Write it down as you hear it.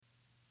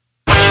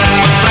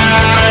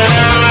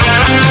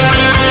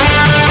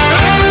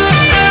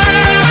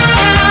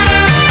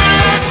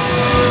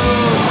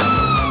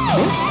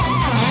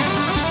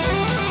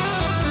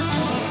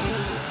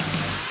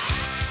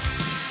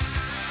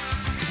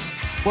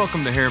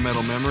Welcome to Hair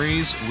Metal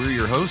Memories. We're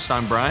your hosts.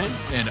 I'm Brian.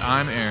 And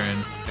I'm Aaron.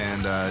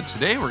 And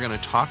today we're going to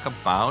talk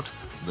about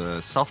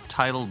the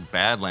self-titled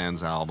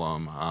Badlands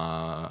album.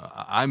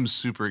 I'm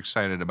super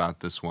excited about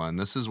this one.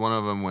 This is one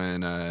of them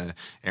when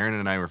Aaron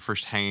and I were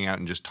first hanging out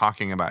and just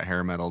talking about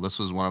hair metal. This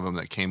was one of them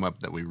that came up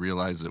that we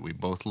realized that we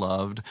both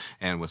loved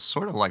and was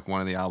sort of like one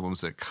of the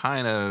albums that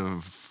kind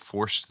of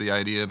forced the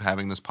idea of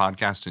having this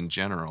podcast in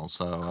general.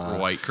 So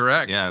quite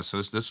correct. Yeah, so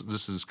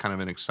this is kind of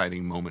an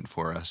exciting moment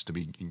for us to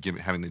be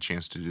having the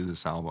chance to do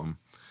this album.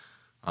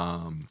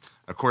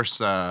 Of course,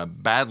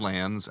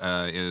 Badlands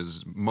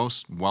is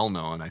most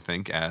well-known, I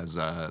think, as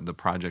the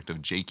project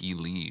of Jake E.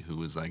 Lee, who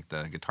was like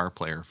the guitar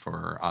player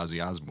for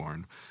Ozzy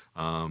Osbourne.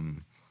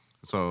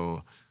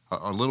 So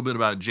a little bit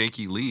about Jake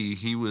E. Lee.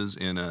 He was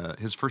in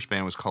his first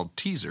band was called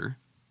Teaser,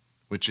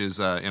 which is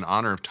in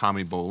honor of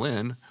Tommy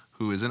Bolin,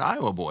 who is an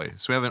Iowa boy.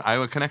 So we have an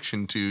Iowa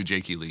connection to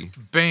Jake E. Lee.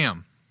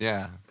 Bam.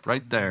 Yeah,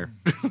 right there.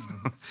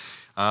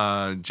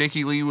 Jake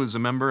E. Lee was a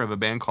member of a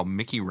band called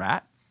Mickey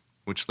Rat,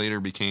 which later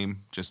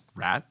became just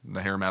Rat,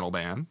 the hair metal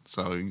band.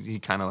 So he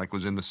kind of like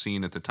was in the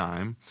scene at the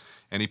time.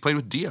 And he played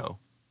with Dio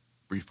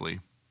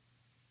briefly.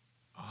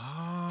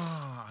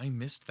 Ah, I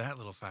missed that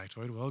little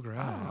factoid. Well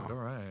grabbed. All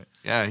right.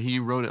 Yeah, he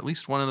wrote at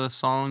least one of the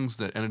songs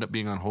that ended up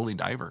being on Holy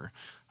Diver.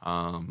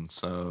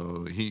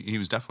 So he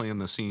was definitely in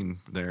the scene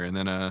there. And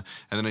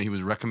then he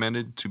was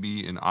recommended to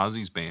be in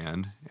Ozzy's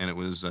band. And it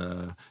was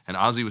and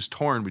Ozzy was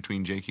torn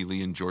between Jake E.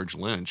 Lee and George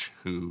Lynch,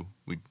 who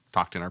we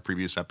talked in our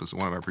previous episode,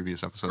 one of our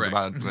previous episodes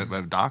about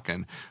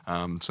Dokken.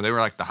 So they were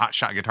like the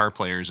hotshot guitar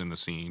players in the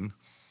scene.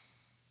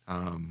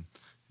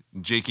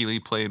 Jake E. Lee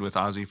played with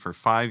Ozzy for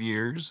 5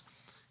 years,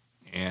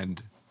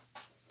 and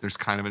there's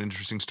kind of an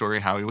interesting story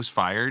how he was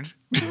fired.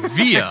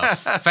 Via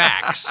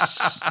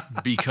fax,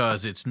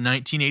 because it's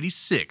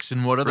 1986,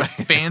 and what other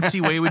fancy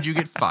way would you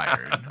get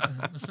fired?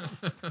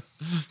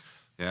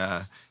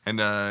 Yeah, and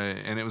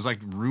it was like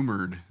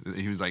rumored.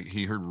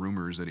 He heard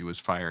rumors that he was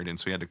fired, and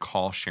so he had to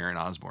call Sharon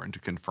Osbourne to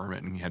confirm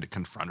it, and he had to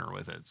confront her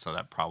with it. So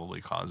that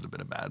probably caused a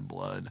bit of bad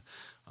blood.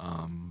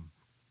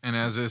 And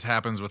as this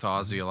happens with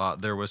Ozzy a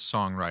lot, there was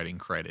songwriting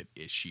credit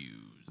issues.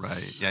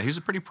 Right. Yeah, he was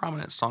a pretty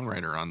prominent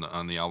songwriter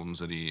on the albums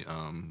that he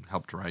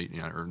helped write,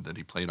 or that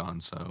he played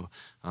on. So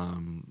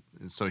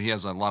so he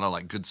has a lot of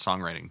like good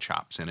songwriting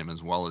chops in him,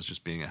 as well as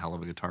just being a hell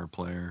of a guitar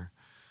player.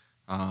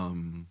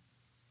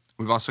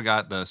 We've also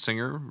got the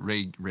singer,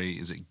 Ray,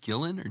 is it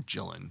Gillen or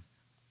Gillen?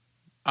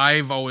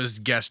 I've always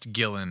guessed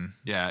Gillen.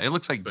 Yeah, it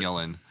looks like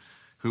Gillen,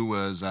 who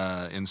was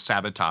in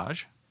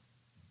Sabotage,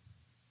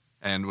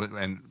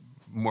 and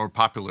more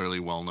popularly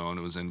well-known,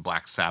 it was in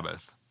Black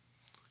Sabbath.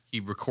 He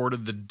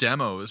recorded the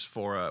demos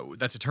for,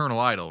 that's Eternal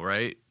Idol,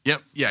 right?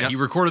 Yep. Yeah, he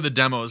recorded the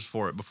demos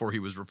for it before he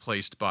was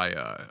replaced by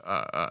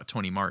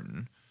Tony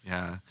Martin.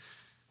 Yeah.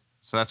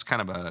 So that's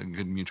kind of a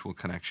good mutual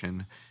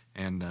connection.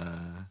 And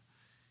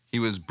he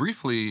was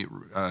briefly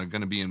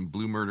going to be in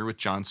Blue Murder with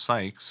John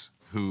Sykes,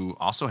 who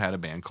also had a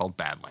band called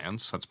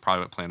Badlands. So that's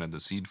probably what planted the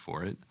seed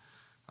for it.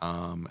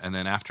 And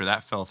then after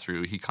that fell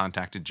through, he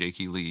contacted Jake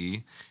E.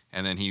 Lee,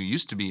 and then he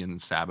used to be in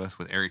Sabbath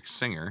with Eric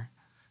Singer,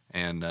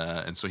 and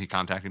so he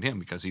contacted him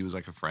because he was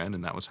like a friend,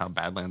 and that was how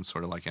Badlands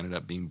sort of like ended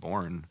up being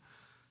born.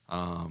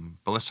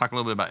 But let's talk a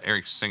little bit about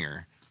Eric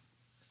Singer.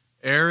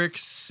 Eric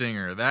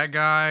Singer, that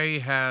guy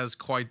has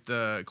quite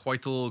the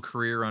little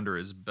career under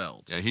his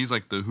belt. Yeah, he's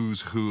like the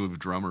who's who of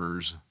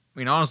drummers. I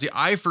mean, honestly,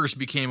 I first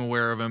became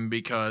aware of him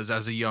because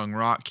as a young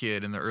rock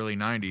kid in the early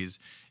 90s,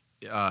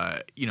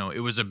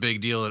 it was a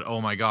big deal that, oh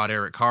my God,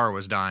 Eric Carr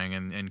was dying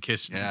and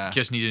Kiss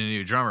needed a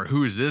new drummer.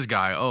 Who is this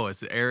guy? Oh,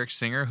 it's Eric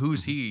Singer.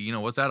 Who's he?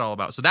 What's that all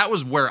about? So that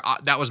was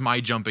that was my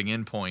jumping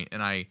in point,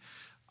 and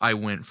I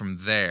went from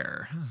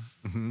there.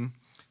 Mm-hmm.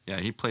 Yeah,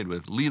 he played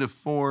with Lita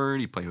Ford.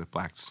 He played with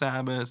Black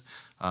Sabbath.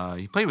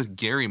 He played with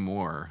Gary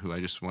Moore, who I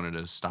just wanted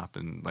to stop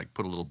and like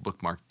put a little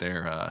bookmark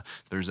there.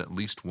 There's at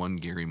least one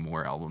Gary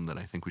Moore album that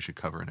I think we should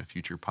cover in a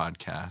future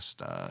podcast.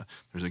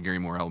 There's a Gary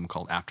Moore album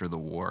called After the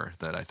War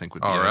that I think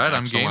would be all right.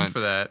 I'm excellent. game for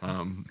that.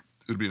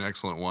 It would be an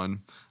excellent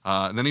one.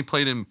 And then he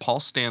played in Paul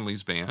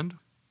Stanley's band,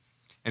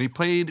 and he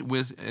played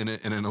in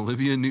an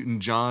Olivia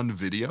Newton-John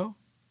video.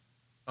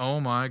 Oh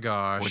my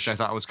gosh! Which I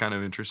thought was kind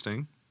of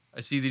interesting. I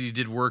see that he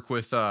did work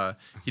with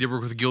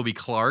Gilby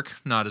Clarke.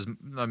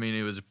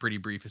 It was a pretty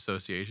brief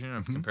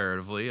association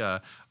comparatively.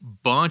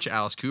 Bunch of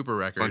Alice Cooper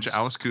records.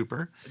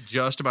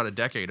 Just about a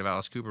decade of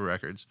Alice Cooper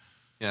records.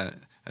 Yeah,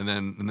 and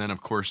then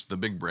of course the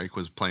big break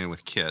was playing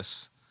with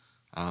Kiss.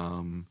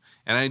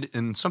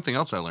 And something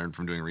else I learned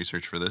from doing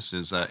research for this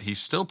is he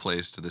still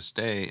plays to this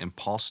day in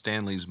Paul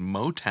Stanley's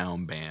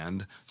Motown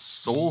band,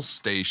 Soul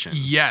Station.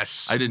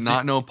 Yes. I did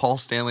not know Paul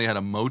Stanley had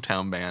a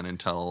Motown band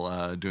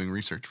until doing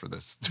research for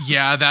this.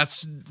 Yeah,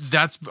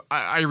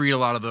 I read a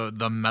lot of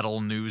the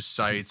metal news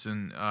sites,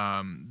 and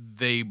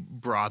they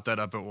brought that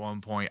up at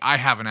one point. I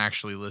haven't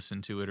actually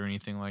listened to it or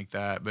anything like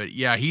that, but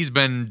yeah, he's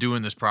been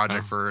doing this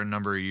project for a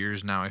number of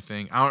years now, I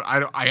think.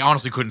 I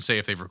honestly couldn't say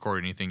if they've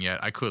recorded anything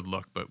yet. I could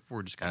look, but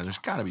we're just there's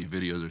got to be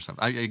videos or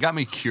something. It got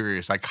me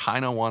curious. I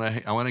kind of want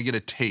to get a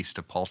taste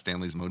of Paul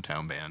Stanley's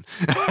Motown band.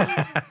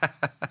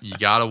 You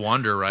gotta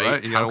wonder, right?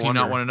 How can you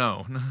not want to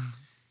know?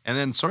 And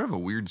then, sort of a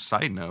weird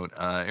side note,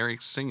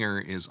 Eric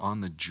Singer is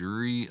on the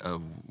jury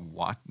of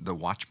the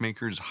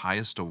Watchmaker's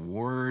highest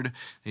award.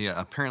 He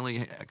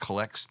apparently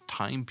collects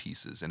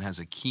timepieces and has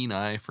a keen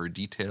eye for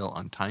detail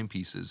on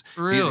timepieces.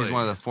 Really? He's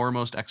one of the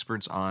foremost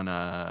experts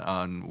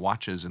on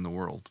watches in the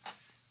world.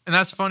 And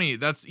that's funny.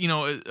 That's,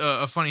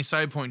 a funny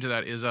side point to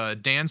that is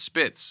Dan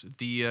Spitz,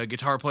 the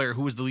guitar player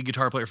who was the lead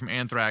guitar player from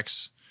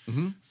Anthrax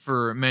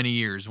for many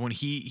years. When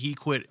he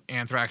quit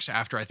Anthrax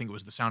after, I think it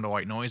was the Sound of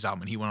White Noise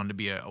album, and he went on to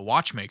be a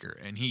watchmaker,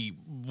 and he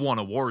won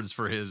awards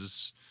for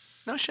his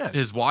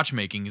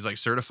watchmaking. He's like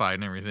certified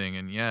and everything,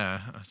 and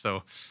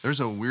so there's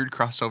a weird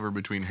crossover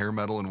between hair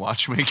metal and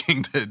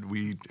watchmaking that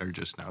we are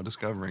just now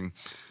discovering.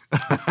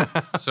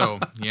 So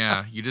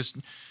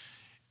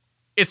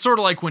it's sort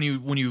of like when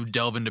you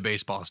delve into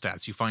baseball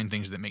stats, you find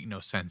things that make no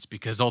sense,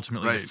 because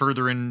ultimately the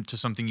further into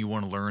something you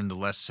want to learn, the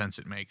less sense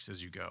it makes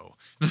as you go.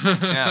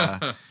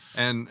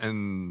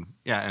 And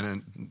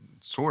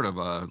sort of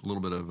a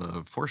little bit of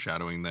a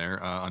foreshadowing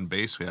there. On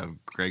bass, we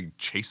have Greg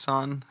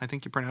Chason, I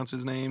think you pronounce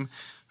his name,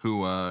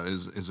 who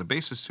is a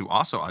bassist who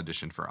also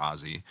auditioned for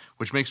Ozzy,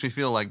 which makes me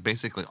feel like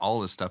basically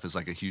all this stuff is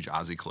like a huge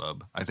Ozzy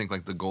club. I think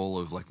like the goal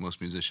of like most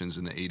musicians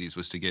in the 80s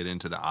was to get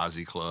into the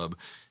Ozzy club.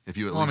 If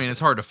you it's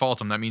hard to fault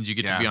them. That means you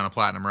get to be on a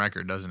platinum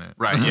record, doesn't it?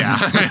 Right, yeah.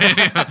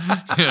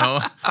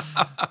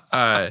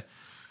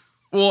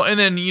 And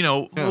then,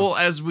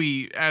 as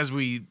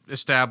we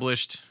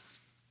established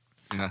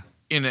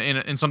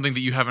in something that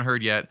you haven't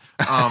heard yet,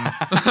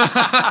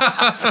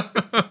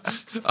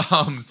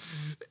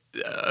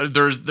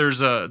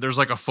 there's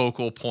like a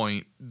focal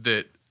point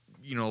that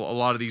a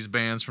lot of these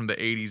bands from the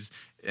 80s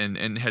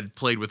and had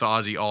played with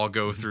Ozzy all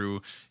go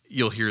through.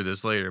 You'll hear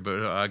this later,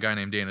 but a guy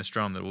named Dana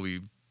Strum that will be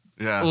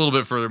a little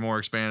bit further more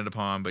expanded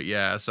upon. But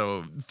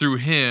so through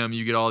him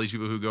you get all these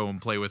people who go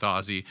and play with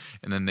Ozzy,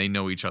 and then they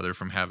know each other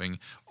from having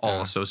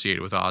all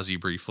associated with Ozzy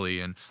briefly.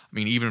 And I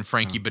mean, even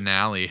Frankie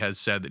Banali has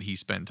said that he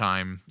spent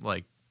time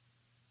like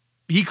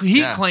he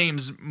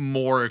claims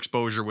more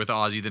exposure with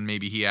Ozzy than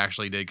maybe he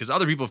actually did, because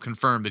other people have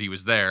confirmed that he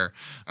was there,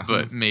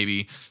 but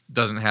maybe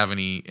doesn't have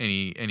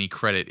any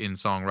credit in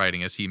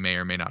songwriting, as he may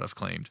or may not have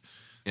claimed.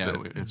 Yeah,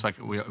 it's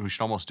like we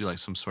should almost do like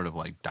some sort of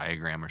like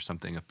diagram or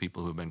something of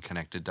people who've been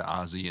connected to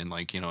Ozzy and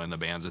like in the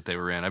bands that they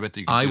were in. I bet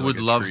you could do would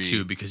like love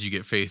to, because you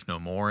get Faith No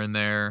More in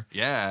there.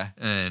 Yeah,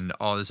 and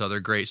all this other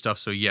great stuff.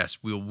 So yes,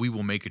 we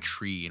will make a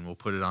tree and we'll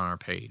put it on our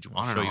page.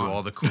 We'll show you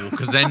all the cool,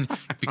 because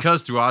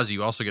through Ozzy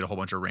you also get a whole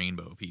bunch of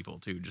rainbow people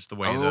too. Just the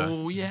way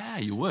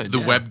you would. The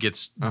web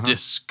gets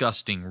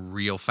disgusting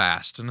real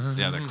fast.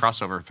 Yeah, the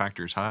crossover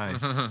factor's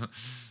high.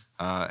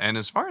 And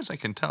as far as I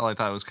can tell, I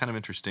thought it was kind of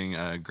interesting.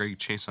 Greg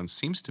Chason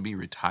seems to be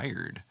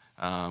retired.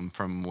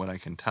 From what I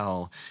can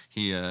tell,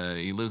 he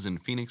lives in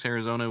Phoenix,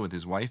 Arizona, with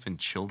his wife and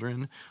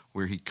children,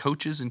 where he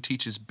coaches and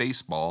teaches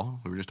baseball.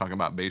 We were just talking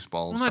about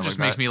baseball. Well, that just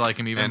makes me like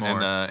him even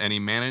more. And he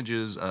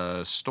manages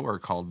a store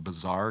called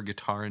Bizarre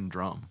Guitar and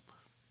Drum.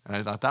 And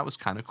I thought that was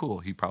kind of cool.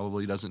 He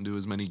probably doesn't do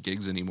as many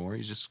gigs anymore.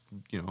 He's just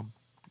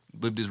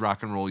lived his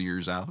rock and roll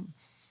years out.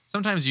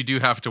 Sometimes you do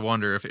have to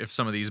wonder if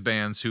some of these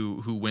bands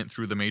who went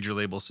through the major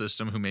label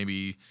system, who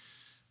maybe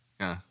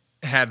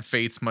had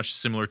fates much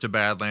similar to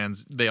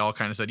Badlands, they all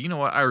kind of said, you know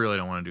what, I really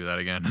don't want to do that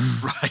again.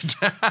 Right.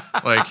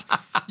 Like,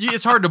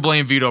 it's hard to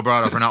blame Vito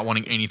Bratta for not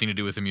wanting anything to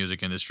do with the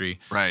music industry.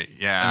 Right,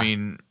 yeah. I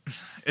mean,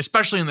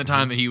 especially in the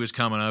time that he was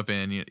coming up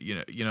in,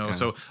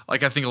 so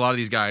like I think a lot of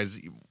these guys,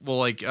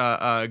 like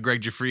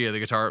Greg Giuffria, the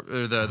guitar,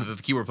 or the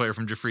keyboard player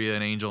from Giuffria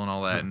and Angel and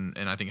all that, and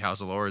I think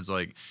House of Lords,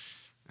 like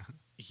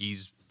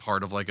he's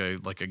part of like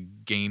a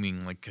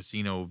gaming, like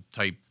casino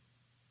type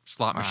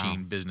slot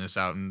machine business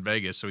out in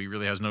Vegas, so he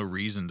really has no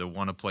reason to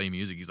want to play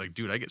music. He's like,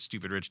 dude, I get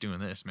stupid rich doing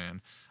this,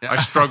 man. I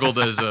struggled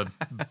as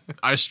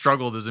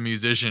a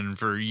musician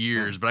for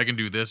years, but I can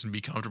do this and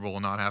be comfortable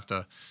and not have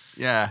to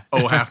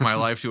owe half my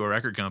life to a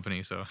record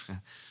company. So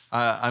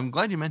I'm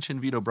glad you mentioned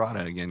Vito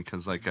Bratta again,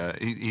 because like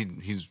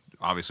he's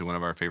obviously one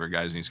of our favorite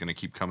guys, and he's going to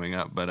keep coming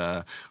up.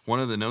 But one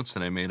of the notes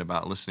that I made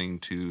about listening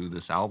to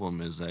this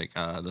album is like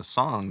the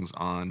songs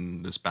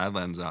on this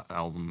Badlands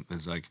album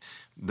is like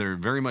they're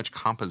very much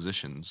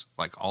compositions,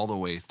 like all the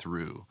way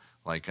through.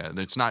 Like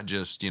it's not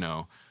just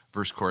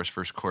verse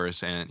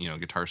chorus and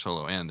guitar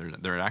solo end.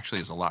 There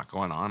actually is a lot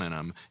going on in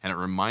them, and it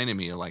reminded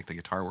me of like the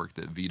guitar work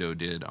that Vito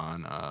did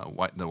on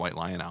the White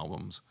Lion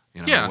albums.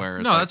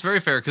 That's very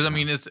fair, because I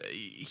mean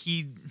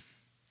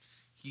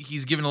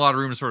he's given a lot of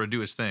room to sort of do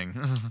his thing.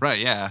 Right,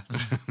 yeah.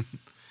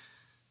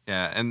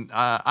 Yeah, and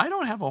I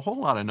don't have a whole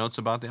lot of notes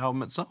about the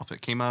album itself.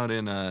 It came out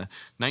in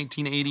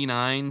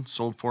 1989,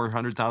 sold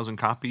 400,000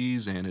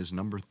 copies, and is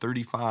number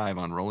 35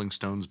 on Rolling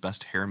Stone's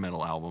Best Hair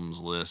Metal Albums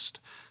list.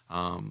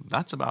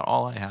 That's about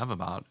all I have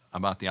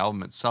about the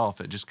album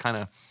itself. It just kind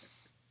of...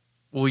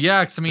 Well,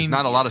 yeah, because I mean,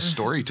 there's not a lot of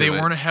story to it. They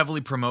weren't a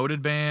heavily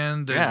promoted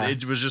band.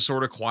 It was just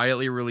sort of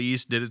quietly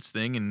released, did its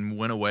thing, and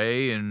went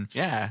away. And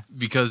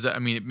because I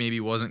mean, it maybe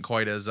wasn't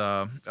quite as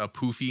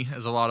poofy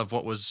as a lot of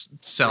what was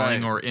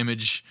selling or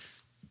image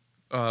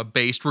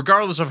based,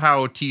 regardless of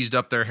how teased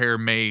up their hair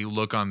may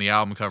look on the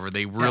album cover.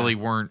 They really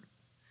weren't.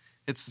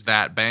 It's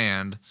that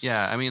band.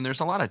 Yeah, I mean, there's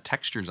a lot of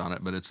textures on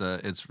it, but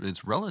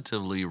it's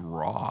relatively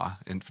raw,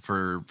 and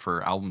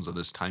for albums of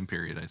this time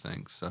period, I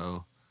think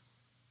so.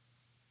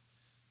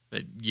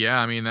 Yeah,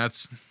 I mean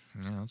that's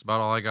about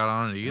all I got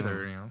on it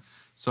either. You know.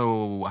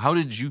 So how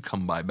did you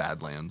come by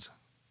Badlands?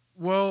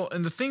 Well,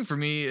 and the thing for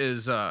me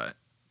is, tell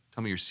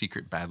me your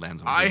secret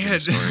Badlands. I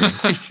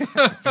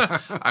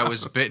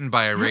was bitten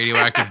by a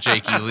radioactive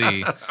Jakey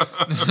Lee.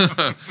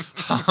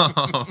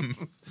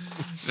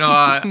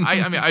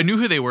 I mean, I knew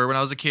who they were when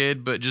I was a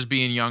kid, but just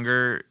being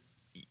younger,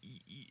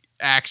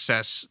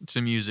 access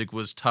to music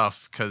was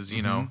tough because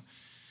you know,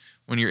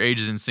 when your age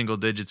is in single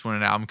digits, when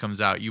an album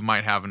comes out, you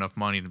might have enough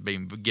money to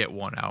get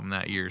one album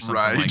that year, or something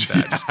like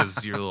that, just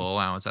because your little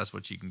allowance, that's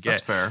what you can get.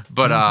 That's fair.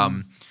 But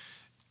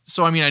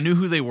so I mean, I knew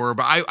who they were,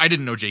 but I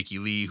didn't know who Jakey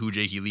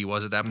Lee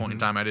was at that point in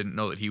time. I didn't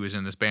know that he was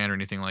in this band or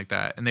anything like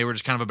that. And they were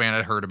just kind of a band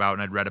I'd heard about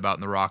and I'd read about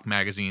in the rock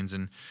magazines.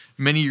 And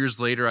many years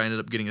later, I ended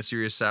up getting a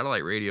Sirius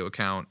satellite radio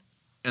account.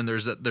 And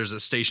there's a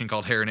station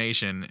called Hair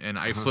Nation, and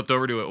I flipped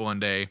over to it one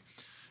day,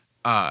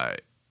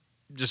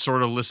 just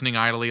sort of listening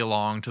idly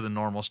along to the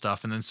normal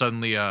stuff, and then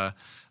suddenly a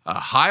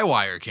High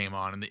Wire came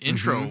on, and the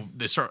intro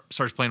they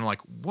starts playing. I'm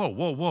like,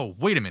 whoa,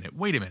 wait a minute,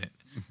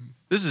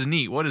 this is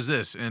neat. What is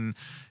this? And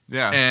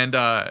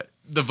the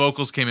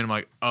vocals came in. I'm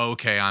like,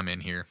 okay, I'm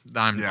in here.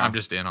 I'm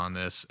just in on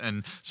this.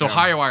 And so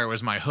High Wire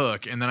was my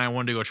hook, and then I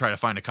wanted to go try to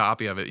find a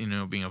copy of it. You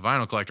know, being a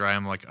vinyl collector, I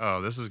am like,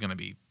 oh, this is gonna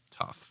be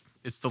tough.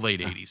 It's the late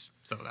 80s,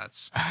 so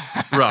that's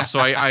rough. So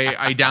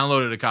I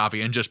downloaded a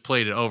copy and just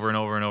played it over and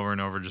over and over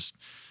and over, just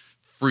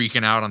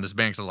freaking out on this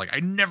band. Because I was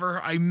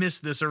like, I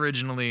missed this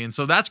originally. And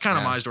so that's kind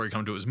of my story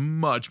come to. It was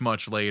much,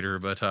 much later.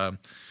 But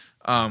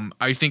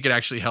I think it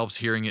actually helps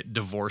hearing it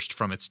divorced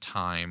from its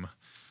time.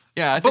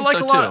 Yeah, I think so,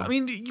 too. I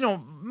mean, you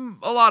know,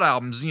 a lot of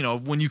albums, you know,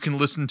 when you can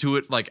listen to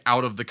it like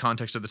out of the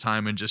context of the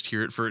time and just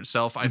hear it for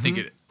itself, I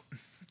think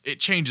it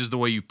changes the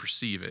way you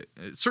perceive it.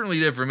 It certainly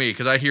did for me,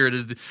 because I hear it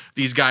as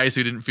these guys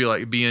who didn't feel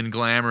like being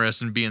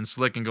glamorous and being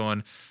slick and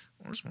going,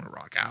 I just want to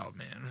rock out,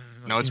 man.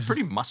 No, it's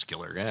pretty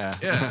muscular, yeah.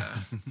 Yeah.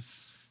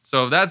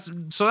 So that's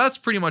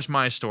pretty much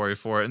my story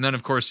for it. And then,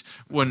 of course,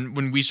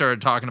 when we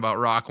started talking about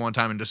rock one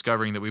time and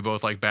discovering that we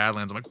both like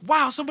Badlands, I'm like,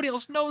 wow, somebody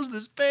else knows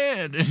this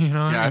band. You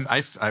know?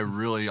 Yeah, I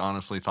really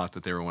honestly thought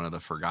that they were one of the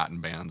forgotten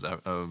bands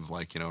of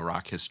like, you know,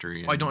 rock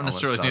history. Well, I don't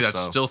necessarily think that.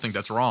 Still think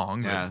that's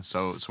wrong. Yeah,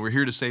 so we're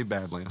here to save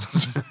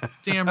Badlands.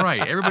 Damn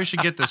right. Everybody should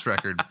get this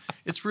record.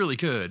 It's really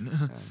good.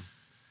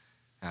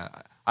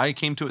 I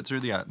came to it through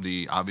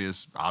the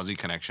obvious Ozzy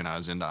connection. I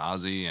was into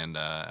Ozzy, and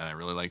I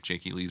really liked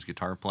Jakey Lee's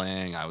guitar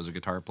playing. I was a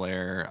guitar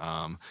player.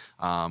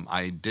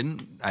 I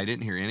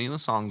didn't hear any of the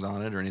songs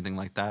on it or anything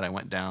like that. I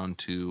went down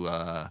to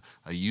a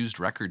used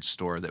record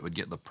store that would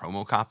get the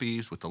promo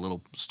copies with the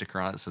little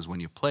sticker on it that says, "When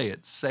you play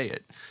it, say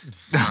it."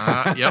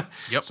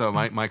 Yep. So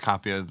my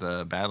copy of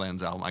the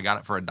Badlands album, I got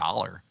it for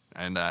 $1.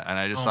 And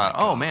I just thought,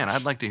 oh man,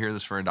 I'd like to hear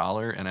this for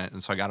 $1,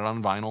 and so I got it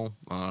on vinyl.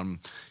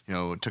 You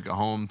know, took it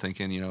home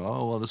thinking, you know,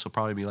 oh well, this will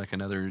probably be like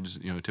another,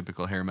 you know,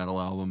 typical hair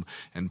metal album,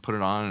 and put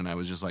it on, and I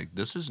was just like,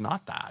 this is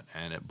not that,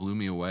 and it blew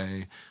me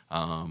away.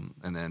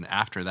 And then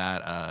after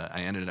that,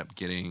 I ended up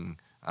getting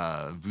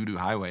Voodoo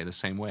Highway the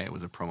same way. It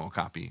was a promo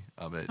copy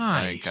of it.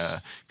 Nice.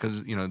 Like,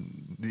 because you know,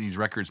 these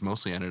records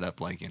mostly ended up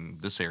like in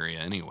this area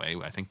anyway.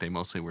 I think they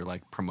mostly were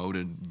like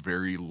promoted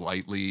very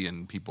lightly,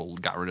 and people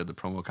got rid of the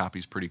promo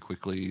copies pretty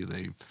quickly.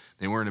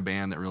 They weren't a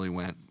band that really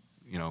went,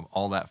 you know,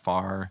 all that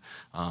far.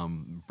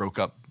 Broke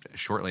up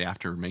shortly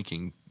after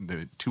making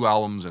the 2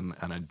 albums and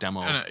a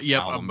demo.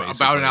 Album,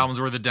 about an album's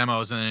worth of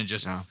demos, and then it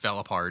just fell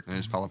apart. And it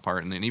just fell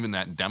apart, and then even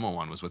that demo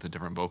one was with a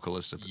different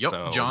vocalist.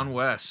 John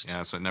West.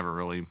 Yeah, so it never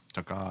really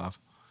took off.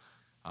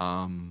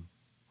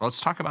 Well, let's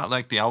talk about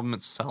like the album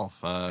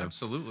itself.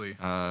 Absolutely.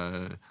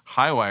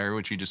 High Wire,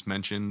 which you just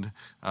mentioned.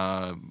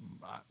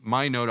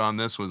 My note on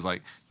this was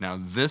like, now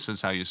this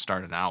is how you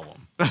start an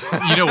album.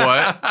 You know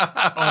what?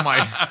 Oh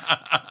my.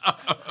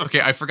 Okay,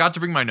 I forgot to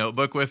bring my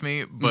notebook with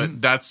me,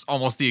 but that's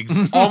almost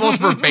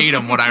almost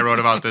verbatim what I wrote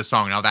about this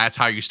song. Now that's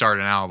how you start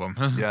an album.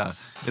 Yeah,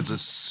 it's a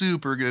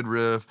super good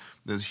riff.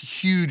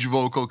 This huge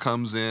vocal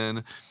comes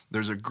in.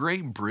 There's a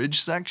great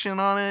bridge section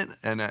on it,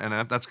 and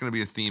that's going to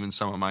be a theme in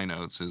some of my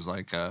notes. Is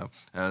like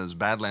as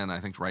Badland, I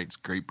think, writes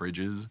great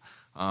bridges,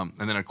 and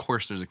then of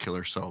course there's a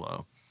killer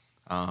solo.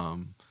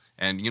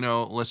 And you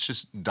know, let's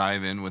just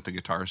dive in with the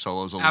guitar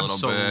solos a little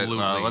bit.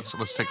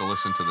 Let's take a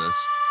listen to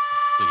this,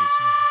 please.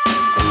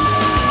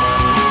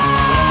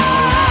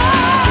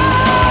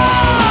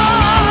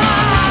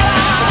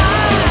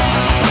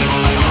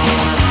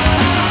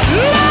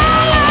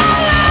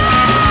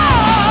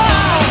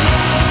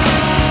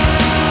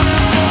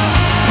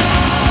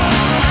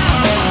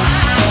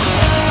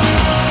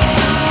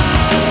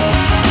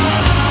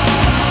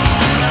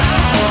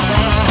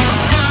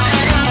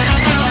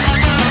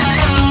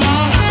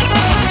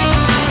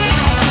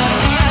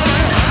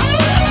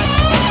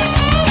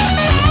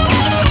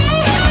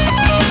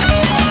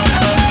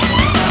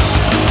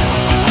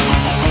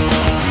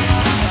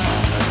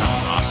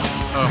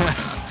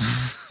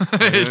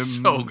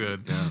 It's so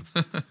good. Yeah.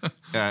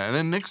 Yeah, and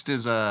then next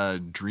is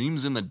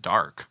Dreams in the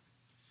Dark.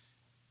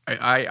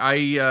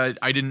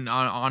 I didn't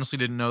honestly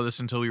didn't know this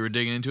until we were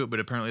digging into it, but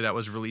apparently that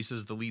was released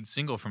as the lead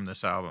single from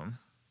this album.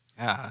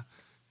 Yeah.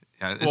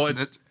 Yeah.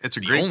 It's a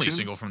the great only tune.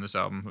 single from this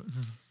album.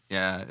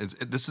 Yeah,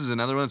 this is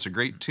another one. It's a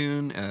great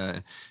tune.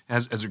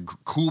 Has a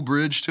cool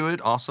bridge to it.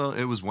 Also,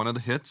 it was one of the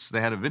hits. They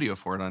had a video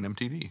for it on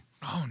MTV.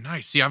 Oh,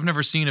 nice. See, I've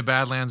never seen a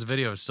Badlands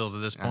video still to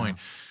this point.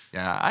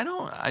 Yeah,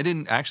 I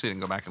didn't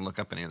go back and look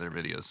up any of their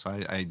videos. So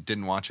I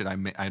didn't watch it.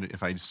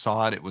 If I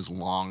saw it, it was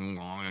long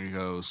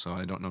ago. So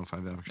I don't know if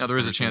I've ever. Now there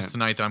is a chance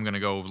tonight that I'm going to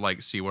go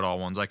see what all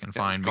ones I can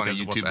find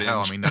because what the binge.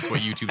 hell? I mean, that's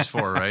what YouTube's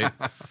for, right?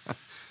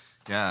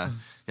 Yeah.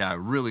 Yeah,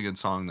 really good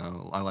song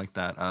though. I like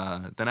that.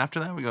 Then after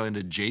that, we go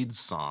into Jade's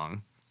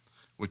song,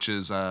 which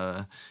is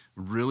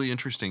really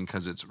interesting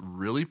because it's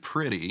really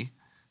pretty,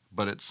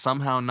 but it's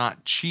somehow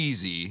not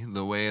cheesy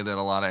the way that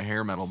a lot of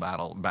hair metal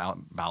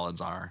ballads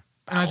are.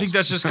 And I think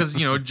that's just because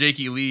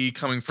Jakey Lee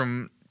coming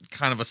from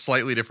kind of a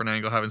slightly different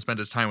angle, having spent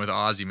his time with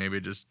Ozzy, maybe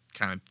it just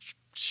kind of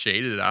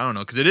shaded it. I don't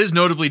know, because it is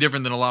notably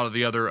different than a lot of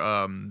the other.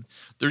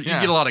 You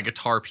get a lot of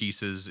guitar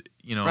pieces,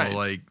 right.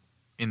 like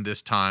in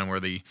this time where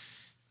the.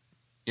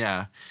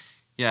 Yeah,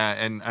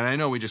 and I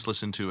know we just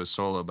listened to a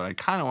solo, but I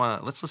kind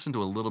of let's listen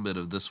to a little bit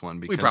of this one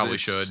because we probably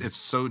should. It's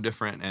so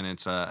different, and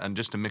it's and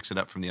just to mix it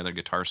up from the other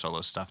guitar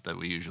solo stuff that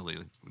we usually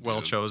do.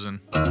 Well chosen.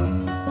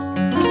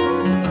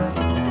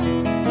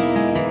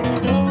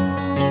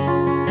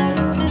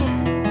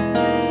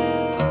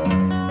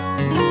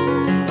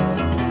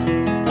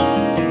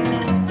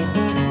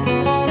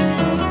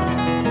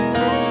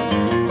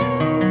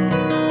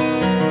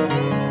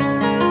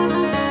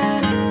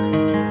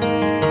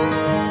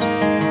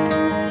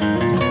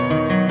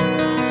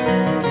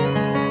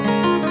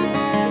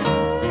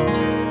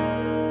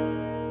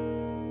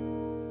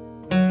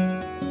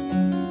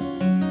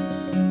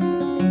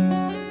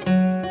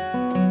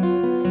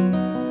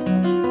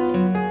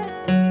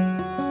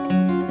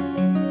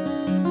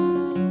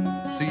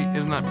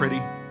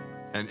 Pretty,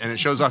 and it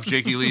shows off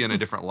Jakey Lee in a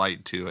different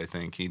light too. I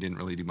think he didn't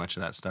really do much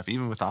of that stuff,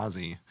 even with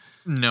Ozzy.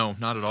 No,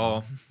 not at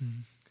all.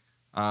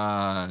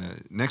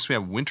 Next we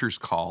have Winter's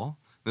Call.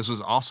 This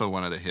was also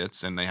one of the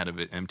hits, and they had a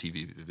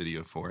MTV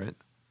video for it.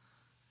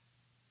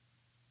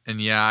 And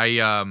yeah,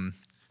 I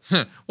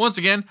once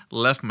again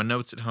left my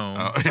notes at home.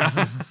 Oh,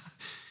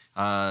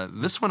 yeah.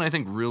 This one I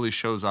think really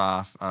shows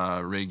off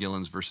Ray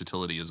Gillen's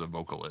versatility as a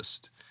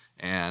vocalist.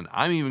 And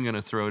I'm even going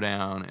to throw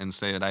down and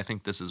say that I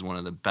think this is one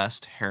of the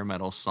best hair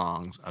metal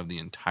songs of the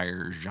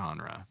entire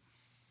genre.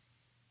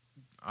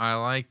 I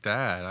like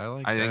that.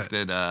 I think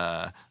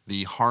that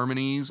the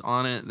harmonies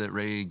on it that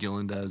Ray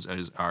Gillen does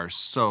are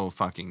so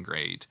fucking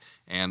great.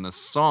 And the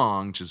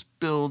song just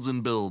builds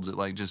and builds. It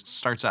just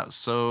starts out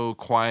so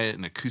quiet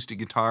and acoustic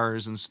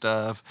guitars and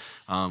stuff.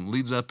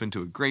 Leads up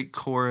into a great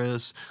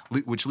chorus,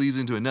 which leads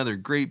into another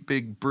great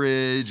big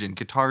bridge and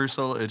guitar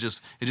solo. It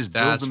just builds and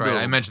builds. That's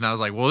right. I mentioned that. I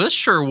was like, well, this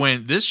sure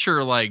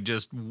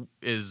just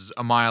is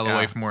a mile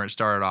away from where it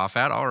started off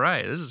at. All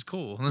right, this is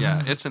cool.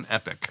 Yeah, it's an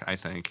epic, I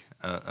think.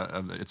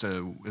 It's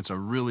a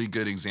really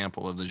good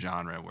example of the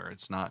genre where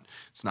it's not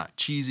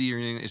cheesy or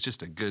anything. It's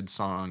just a good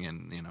song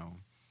and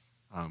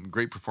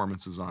great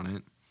performances on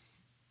it.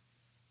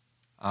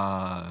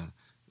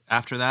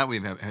 After that, we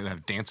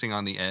have Dancing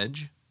on the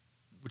Edge,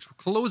 which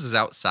closes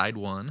out side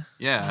one.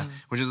 Yeah,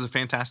 which is a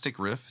fantastic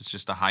riff. It's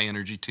just a high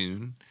energy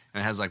tune,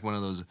 and it has one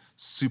of those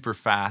super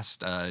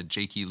fast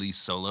Jakey Lee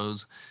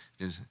solos.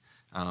 They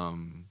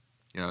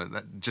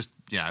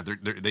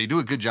do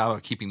a good job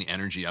of keeping the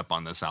energy up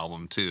on this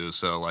album too.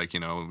 So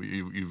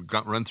you've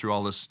run through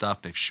all this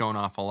stuff. They've shown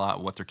off a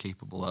lot what they're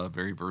capable of.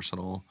 Very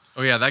versatile.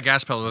 Oh yeah, that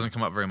gas pedal doesn't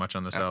come up very much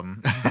on this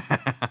album.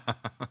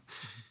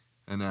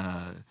 And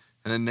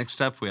then next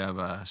up we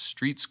have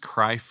Streets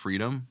Cry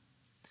Freedom,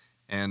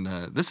 and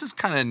this is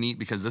kind of neat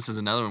because this is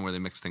another one where they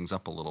mix things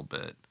up a little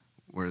bit.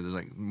 Where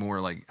there's more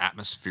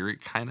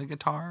atmospheric kind of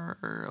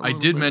guitar. I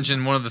did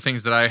mention one of the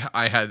things that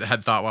I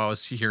had thought while I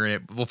was hearing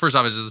it. Well, first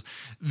off, it's just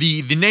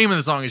the name of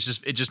the song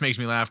is it just makes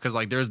me laugh because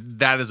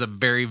that is a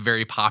very,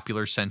 very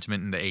popular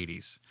sentiment in the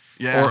 80s.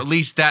 Yeah. Or at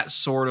least that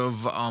sort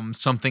of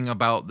something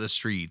about the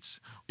streets.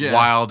 Yeah.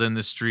 Wild in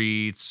the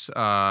streets. You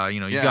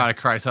gotta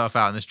cry tough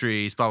out in the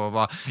streets. Blah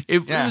blah blah.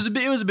 It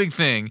was a big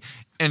thing.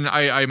 And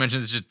I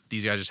mentioned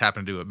these guys just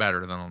happen to do it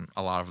better than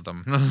a lot of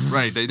them.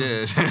 Right, they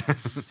did.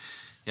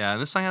 Yeah,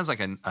 and this song has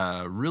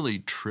a really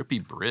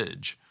trippy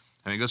bridge.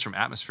 I mean, it goes from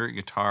atmospheric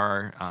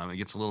guitar, it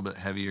gets a little bit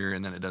heavier,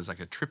 and then it does a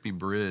trippy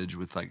bridge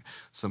with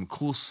some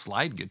cool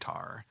slide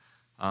guitar,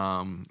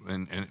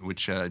 and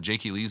which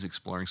Jakey Lee's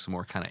exploring some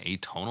more kind of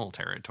atonal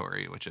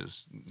territory, which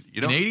is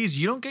in the 80s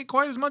you don't get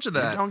quite as much of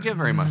that. You don't get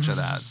very much of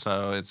that,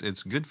 so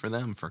it's good for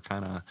them for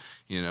kind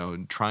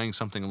of trying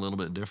something a little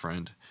bit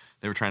different.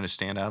 They were trying to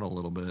stand out a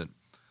little bit.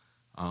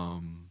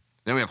 Then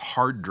we have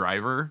Hard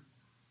Driver.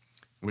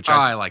 which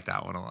I like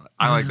that one a lot.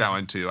 I like that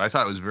one too. I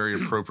thought it was very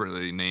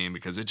appropriately named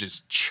because it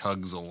just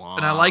chugs along.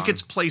 And I like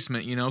its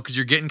placement, because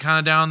you're getting kind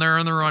of down there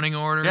in the running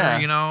order,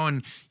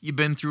 and you've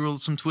been through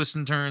some twists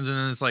and turns, and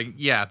then it's like,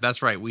 yeah,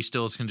 that's right. We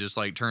still can just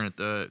like turn it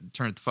the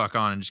fuck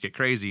on and just get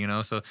crazy,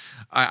 So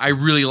I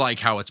really like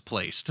how it's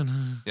placed.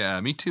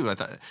 Yeah, me too.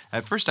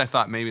 At first I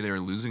thought maybe they were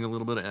losing a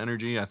little bit of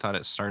energy. I thought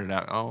it started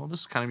out, oh, this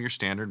is kind of your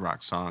standard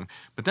rock song,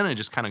 but then it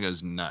just kind of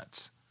goes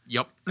nuts.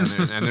 Yep.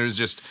 and there's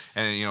just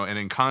and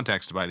in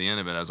context by the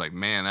end of it, I was like,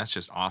 man, that's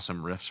just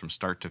awesome riffs from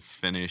start to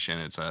finish,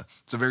 and it's a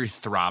very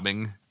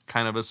throbbing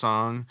kind of a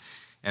song,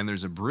 and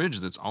there's a bridge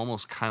that's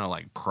almost kind of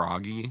like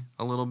proggy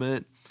a little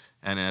bit,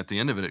 and at the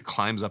end of it, it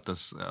climbs up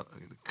this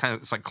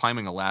it's like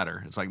climbing a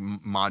ladder. It's like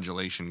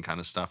modulation kind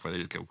of stuff where they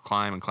just go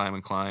climb and climb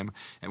and climb,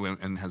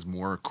 and has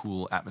more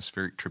cool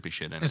atmospheric trippy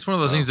shit in it. It's one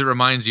of those things that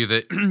reminds you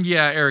that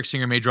Eric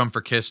Singer may drum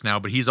for Kiss now,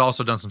 but he's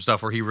also done some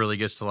stuff where he really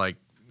gets to like.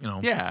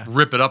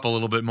 Rip it up a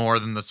little bit more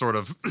than the sort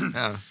of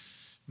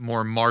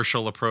more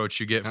martial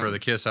approach you get for the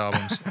Kiss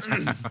albums.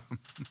 And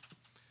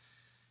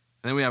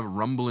then we have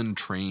Rumblin'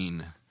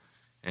 Train.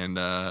 And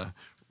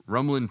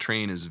Rumblin'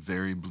 Train is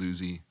very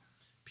bluesy.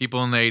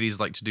 People in the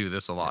 80s like to do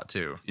this a lot,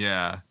 too.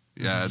 Yeah.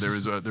 Yeah,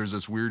 there's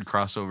this weird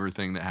crossover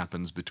thing that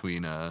happens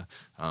between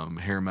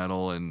hair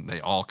metal, and they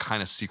all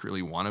kind of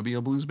secretly want to be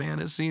a blues band,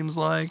 it seems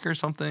like, or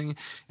something.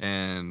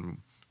 And...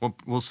 Well,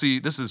 we'll see.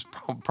 This is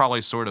probably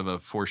sort of a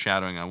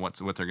foreshadowing on what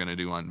they're going to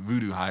do on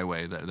Voodoo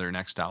Highway. Their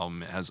next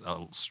album has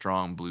a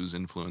strong blues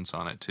influence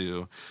on it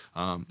too.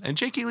 And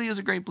Jake Ely is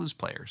a great blues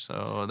player.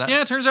 So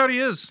it turns out he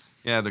is.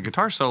 Yeah, the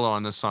guitar solo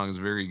on this song is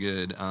very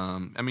good.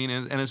 And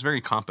it's very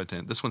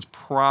competent. This one's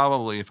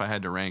probably, if I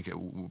had to rank it,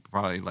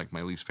 probably like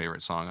my least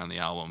favorite song on the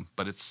album,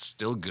 but it's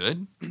still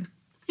good.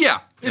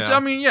 Yeah,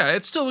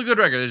 it's still a good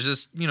record. It's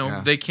just,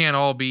 they can't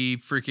all be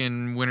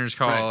freaking Winter's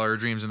Call or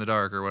Dreams in the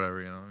Dark or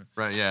whatever,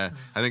 Right, yeah.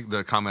 I think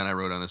the comment I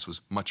wrote on this was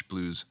much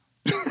blues.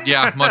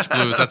 Yeah, much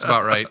blues. That's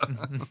about right.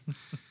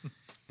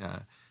 Yeah.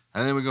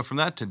 And then we go from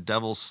that to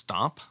Devil's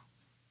Stomp,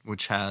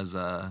 which has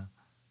a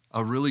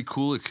really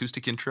cool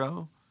acoustic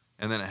intro,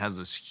 and then it has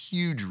this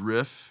huge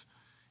riff,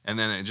 and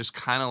then it just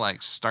kind of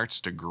like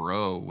starts to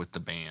grow with the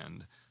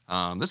band.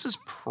 This is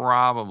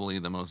probably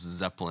the most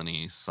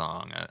Zeppelin-y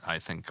song I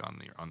think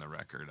on the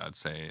record. I'd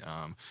say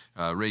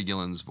Ray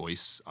Gillen's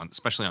voice,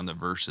 especially on the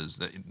verses,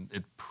 that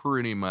it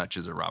pretty much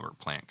is a Robert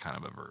Plant kind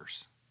of a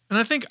verse.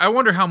 And I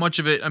wonder how much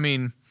of it,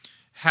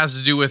 has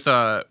to do with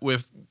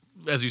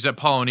as you said,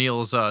 Paul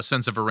O'Neill's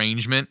sense of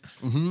arrangement.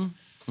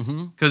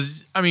 Mm-hmm.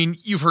 Because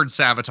you've heard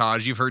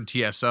Savatage, you've heard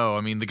TSO.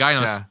 The guy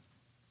knows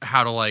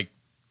how to like.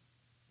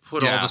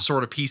 Put all the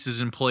sort of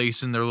pieces in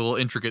place in their little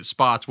intricate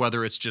spots,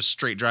 whether it's just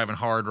straight driving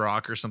hard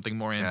rock or something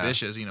more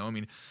ambitious,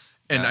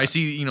 I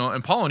see,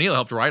 and Paul O'Neill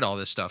helped write all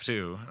this stuff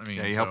too.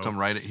 He helped him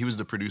write it. He was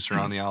the producer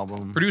on the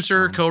album.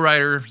 Producer,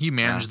 co-writer, he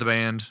managed the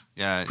band.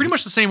 Yeah. Pretty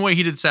much the same way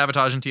he did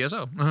Savatage and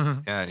TSO.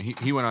 Yeah,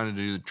 he went on to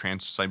do the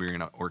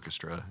Trans-Siberian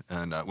Orchestra,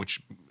 and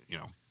which,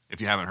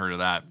 if you haven't heard of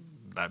that,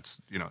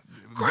 that's,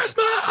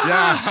 Christmas!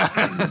 Yeah.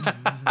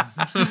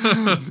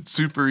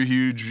 Super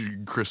huge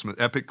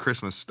epic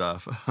Christmas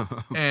stuff.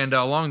 And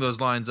along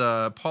those lines,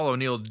 Paul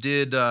O'Neill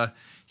did,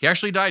 he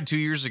actually died 2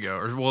 years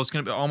ago, it's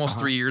going to be almost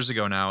 3 years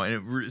ago now,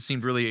 and it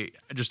seemed really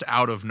just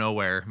out of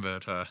nowhere,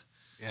 but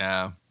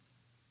yeah.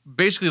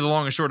 Basically, the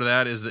long and short of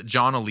that is that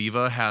John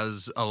Oliva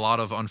has a lot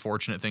of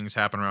unfortunate things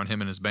happen around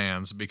him and his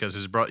bands because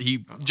his brother,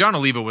 John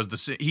Oliva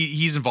was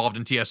he's involved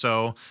in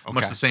TSO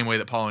much the same way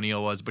that Paul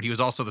O'Neill was, but he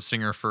was also the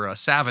singer for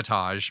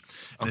Savatage,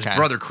 and his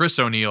brother Chris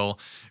O'Neill,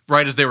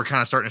 right as they were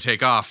kind of starting to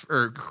take off,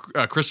 or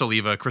Chris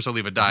Oliva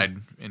died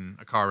in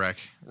a car wreck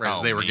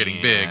as they were getting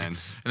big, and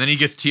then he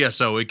gets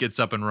TSO, it gets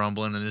up and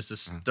rumbling, and it's a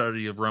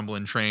study of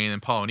Rumbling Train,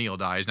 and Paul O'Neill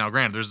dies. Now,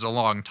 granted, there's a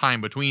long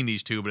time between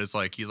these two, but it's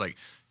like he's like,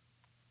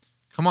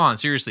 come on,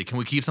 seriously, can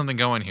we keep something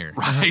going here?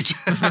 Right.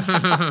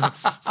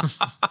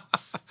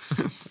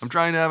 I'm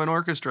trying to have an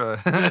orchestra.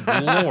 Good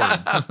Lord.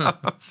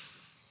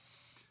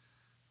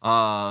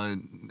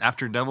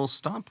 After Devil's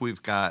Stomp,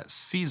 we've got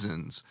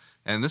Seasons.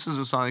 And this is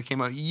a song that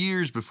came out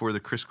years before the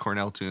Chris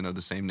Cornell tune of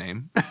the same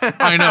name.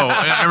 I know.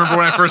 I remember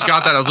when I first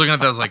got that, I was looking at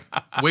that, I was like,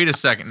 wait a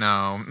second,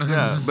 no.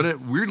 Yeah, but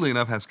it, weirdly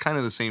enough, has kind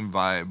of the same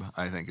vibe,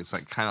 I think. It's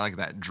like kind of like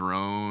that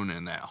drone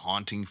and that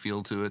haunting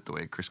feel to it, the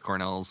way Chris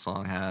Cornell's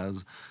song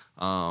has.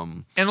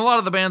 And a lot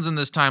of the bands in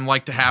this time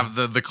like to have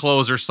the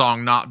closer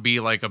song not be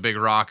like a big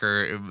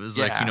rocker. It was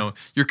like,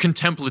 your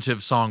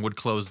contemplative song would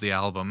close the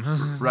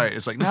album. Right.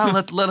 It's like, now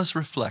let us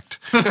reflect.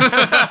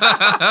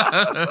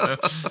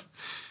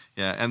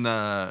 Yeah, and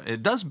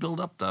it does build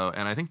up, though,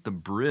 and I think the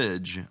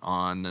bridge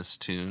on this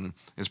tune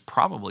is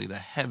probably the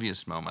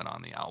heaviest moment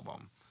on the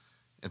album.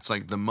 It's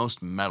like the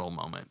most metal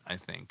moment, I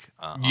think.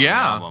 On the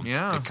album.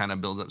 Yeah. It kind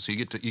of builds up, so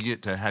you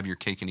get to have your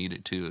cake and eat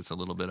it too. It's a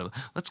little bit of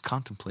let's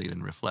contemplate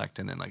and reflect,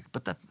 and then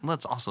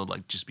let's also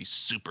like just be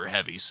super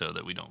heavy so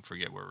that we don't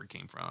forget where we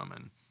came from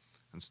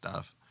and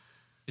stuff.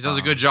 It does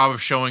a good job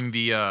of showing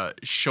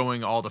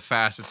showing all the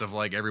facets of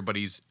like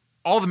everybody's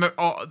all the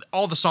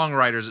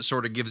songwriters, it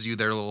sort of gives you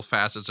their little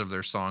facets of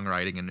their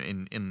songwriting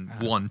in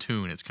one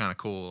tune. It's kind of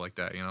cool like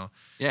that, you know?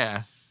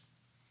 Yeah.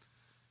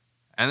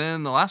 And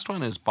then the last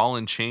one is Ball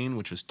and Chain,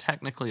 which is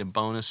technically a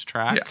bonus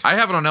track. Yeah, I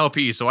have it on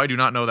LP, so I do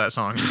not know that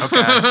song. Okay.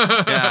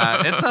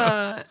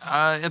 Yeah,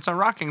 it's a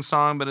rocking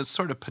song, but it's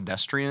sort of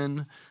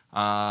pedestrian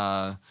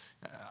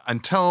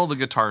until the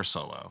guitar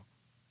solo.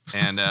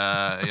 And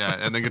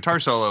and the guitar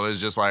solo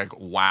is just like,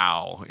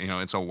 wow. You know,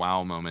 it's a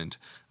wow moment.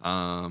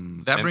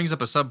 That brings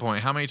up a sub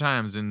point. How many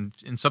times in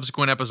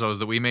subsequent episodes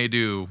that we may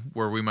do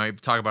where we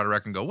might talk about a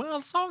record and go, well,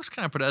 the song's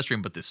kind of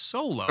pedestrian, but this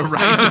solo.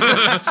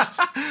 Right.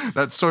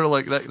 That's sort of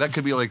like, that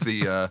could be like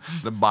the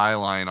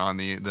byline on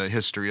the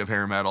history of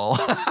hair metal.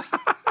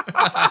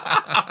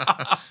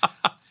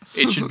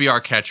 It should be our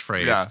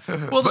catchphrase. Yeah.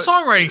 Well, the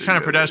songwriting's kind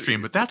of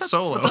pedestrian, but that's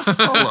solo. That's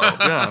solo,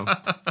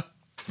 yeah.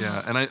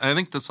 Yeah, and I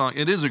think the song,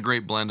 it is a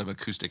great blend of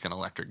acoustic and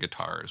electric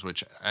guitars,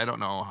 which I don't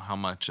know how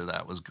much of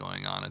that was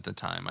going on at the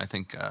time. I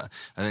think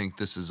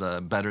this is a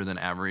better than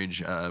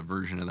average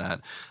version of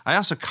that. I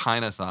also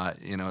kind of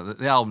thought, you know,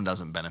 the album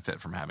doesn't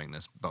benefit from having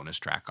this bonus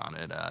track on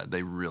it.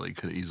 They really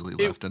could have easily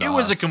left it off. It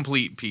was a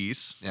complete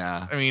piece.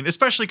 Yeah. I mean,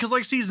 especially because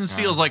like Seasons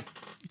feels like,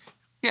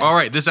 all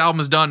right, this album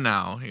is done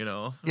now, you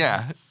know?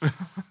 Yeah.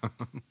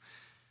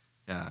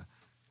 Yeah.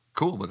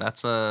 Cool, but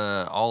that's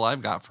all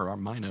I've got for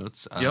my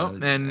notes.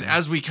 Yep, and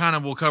as we kind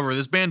of will cover,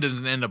 this band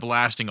doesn't end up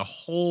lasting a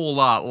whole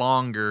lot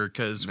longer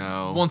because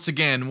once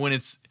again, when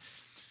it's,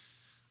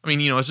 I mean,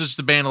 you know, it's just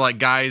a band of like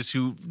guys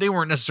who, they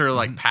weren't necessarily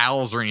like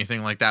pals or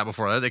anything like that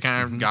before that. They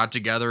kind of got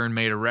together and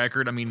made a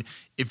record. I mean,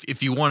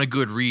 if you want a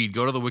good read,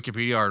 go to the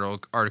Wikipedia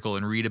article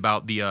and read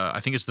about the,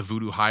 I think it's the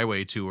Voodoo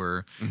Highway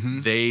tour.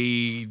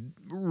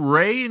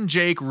 Ray and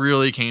Jake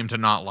really came to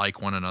not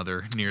like one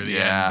another near the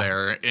end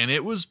there, and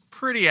it was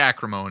pretty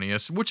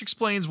acrimonious, which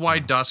explains why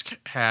Dusk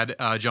had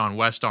John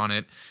West on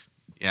it.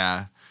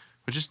 Yeah,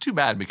 which is too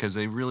bad because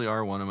they really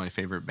are one of my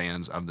favorite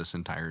bands of this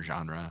entire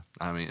genre.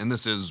 I mean, and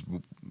this is,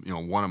 you know,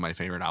 one of my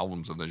favorite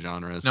albums of the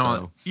genre.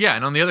 Yeah,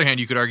 and on the other hand,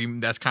 you could argue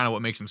that's kind of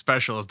what makes them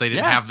special is they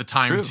didn't have the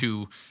time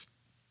to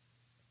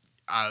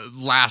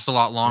last a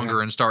lot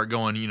longer and start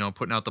going, you know,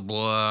 putting out the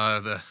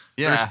blood.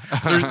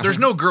 There's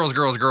no girls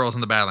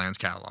in the Badlands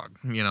catalog,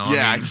 you know.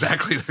 Yeah, I mean,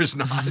 exactly. There's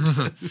not.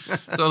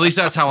 So at least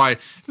that's how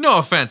no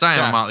offense, I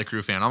am a Motley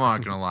Crue fan. I'm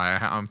not gonna lie,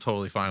 I'm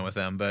totally fine with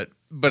them, but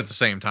at the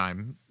same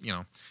time, you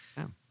know,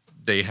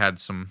 they had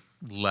some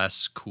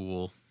less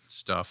cool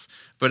stuff.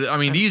 But I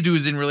mean, these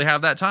dudes didn't really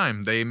have that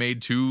time. They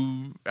made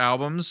 2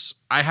 albums.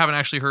 I haven't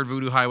actually heard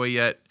Voodoo Highway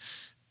yet.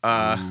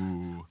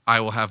 I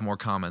will have more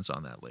comments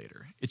on that later.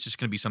 It's just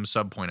going to be some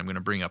sub point I'm going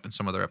to bring up in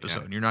some other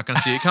episode. And you're not going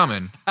to see it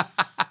coming.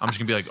 I'm just going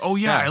to be like, oh,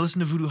 yeah, I listened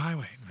to Voodoo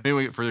Highway. Maybe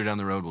we get further down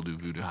the road, we'll do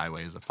Voodoo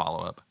Highway as a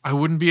follow-up. I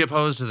wouldn't be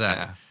opposed to that.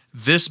 Yeah.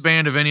 This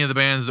band of any of the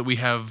bands that we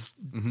have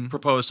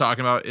proposed talking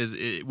about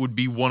it would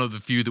be one of the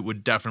few that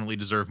would definitely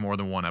deserve more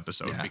than one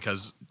episode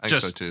because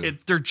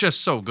they're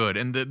just so good.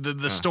 And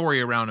the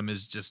story around them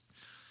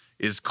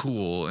is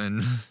cool.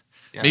 And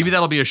maybe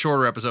that'll be a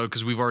shorter episode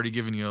because we've already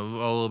given you a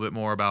little bit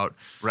more about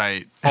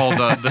all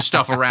the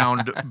stuff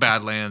around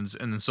Badlands,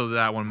 and so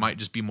that one might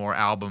just be more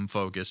album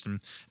focused. And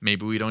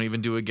maybe we don't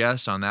even do a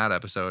guest on that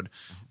episode.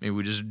 Maybe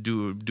we just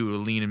do a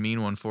lean and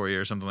mean one for you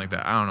or something like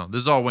that. I don't know.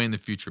 This is all way in the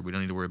future. We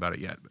don't need to worry about it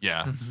yet.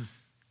 Yeah.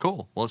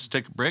 Cool. Well, let's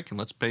take a break and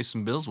let's pay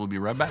some bills. We'll be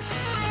right back.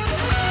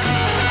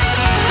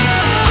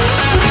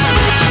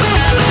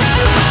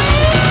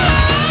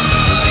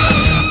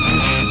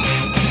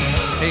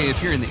 Hey,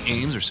 if you're in the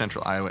Ames or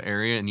Central Iowa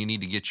area and you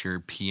need to get your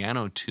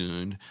piano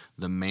tuned,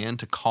 the man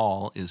to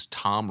call is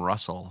Tom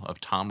Russell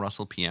of Tom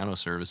Russell Piano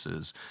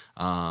Services.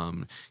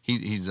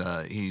 He's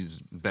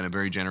been a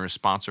very generous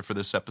sponsor for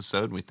this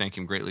episode, and we thank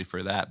him greatly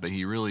for that. But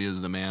he really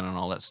is the man on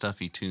all that stuff.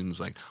 He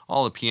tunes like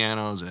all the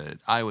pianos at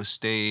Iowa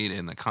State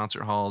and the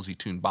concert halls. He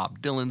tuned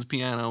Bob Dylan's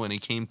piano when he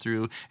came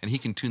through, and he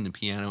can tune the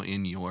piano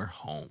in your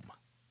home.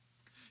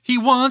 He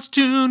once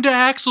tuned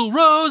Axl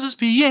Rose's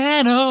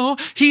piano.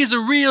 He's a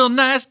real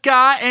nice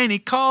guy, and he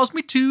calls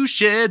me two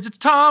sheds. It's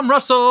Tom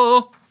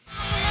Russell.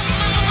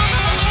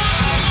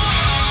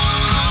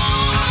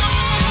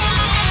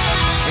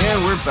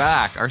 And we're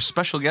back. Our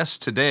special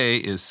guest today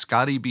is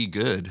Scotty B.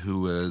 Good,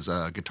 who is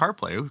a guitar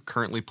player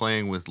currently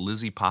playing with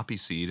Lizzie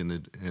Poppyseed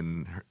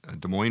in a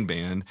Des Moines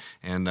band,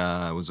 and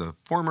was a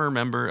former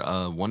member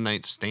of One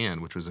Night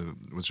Stand, which was a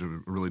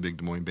really big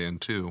Des Moines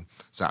band too.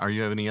 So, are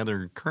you have any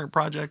other current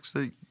projects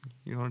that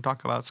you want to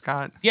talk about,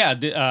 Scott?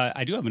 Yeah,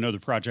 I do have another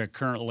project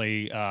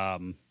currently.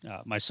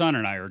 My son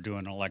and I are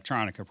doing an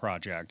electronica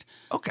project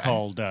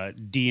called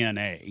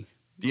DNA.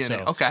 DNA,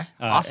 so, okay,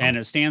 awesome. And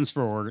it stands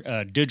for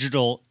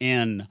digital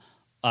in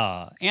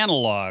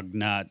analog,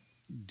 not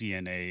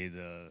DNA,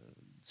 the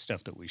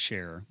stuff that we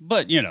share.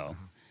 But, you know,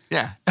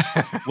 yeah,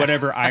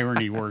 whatever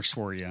irony works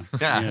for you.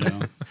 Yeah. You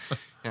know?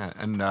 Yeah,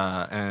 and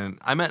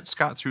I met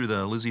Scott through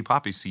the Lizzie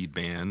Poppy Seed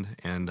band,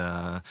 and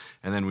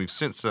then we've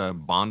since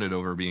bonded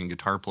over being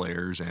guitar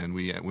players, and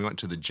we went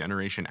to the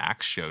Generation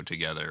Axe show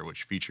together,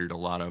 which featured a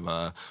lot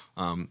of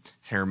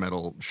hair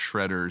metal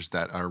shredders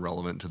that are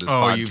relevant to this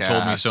podcast. Oh, you've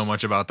told me so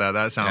much about that.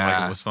 That sounded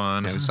like it was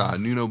fun. Yeah, we saw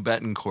Nuno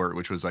Bettencourt,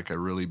 which was like a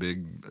really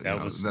big.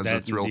 That's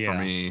a thrill for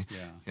me.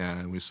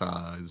 Yeah, and we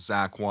saw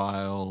Zakk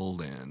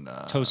Wylde and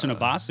Tosin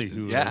Abasi,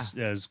 who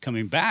is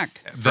coming back.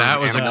 That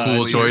was a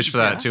cool choice for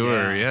that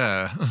tour.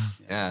 Yeah.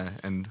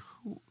 And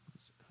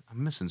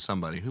I'm missing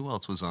somebody. Who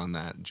else was on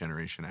that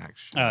Generation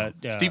Axe show?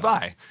 Steve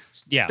Vai.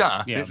 Yeah,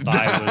 Duh.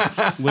 Vai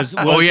was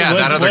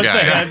that other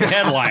guy. the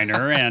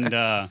headliner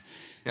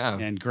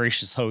and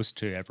gracious host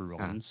to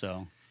everyone.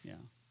 So yeah.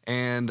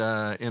 And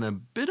in a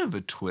bit of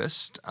a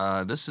twist,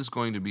 this is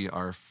going to be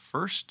our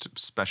first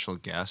special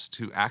guest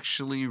who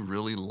actually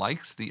really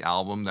likes the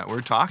album that we're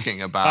talking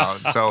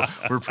about. So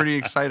we're pretty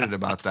excited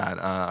about that.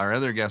 Our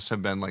other guests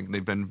have been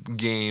they've been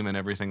game and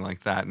everything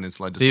like that, and it's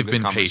led to some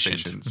good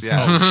conversations.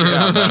 Patient.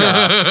 Yeah,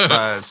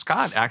 but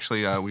Scott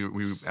actually,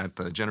 we at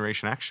the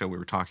Generation Axe show, we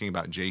were talking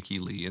about Jake E.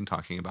 Lee and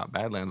talking about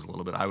Badlands a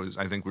little bit.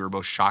 I think we were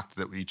both shocked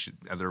that each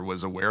other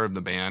was aware of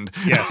the band.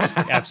 Yes,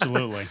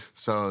 absolutely.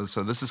 So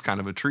this is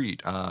kind of a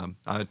treat. Tell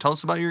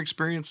us about your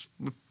experience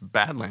with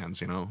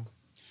Badlands.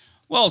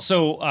 Well,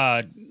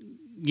 so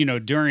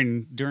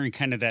during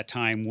kind of that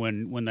time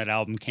when that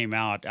album came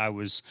out, I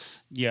was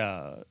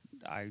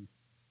playing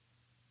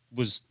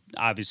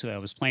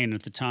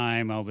at the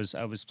time. I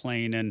was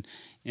playing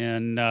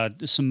in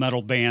some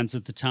metal bands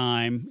at the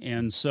time,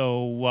 and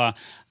so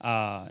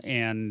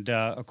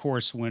of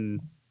course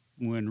when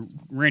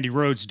Randy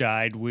Rhoads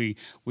died, we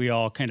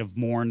all kind of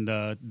mourned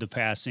the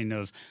passing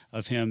of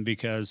him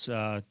because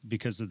of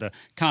the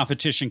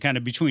competition kind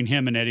of between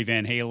him and Eddie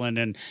Van Halen,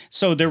 and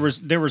so there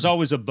was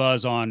always a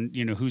buzz on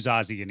who's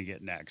Ozzy going to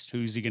get next,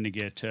 who's he going to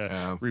get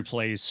to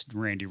replace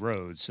Randy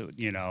Rhoads, so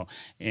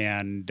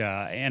and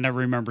I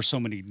remember so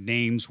many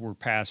names were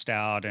passed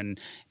out, and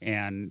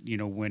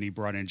when he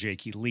brought in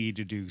Jake E. Lee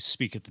to do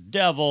Speak at the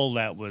Devil,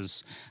 that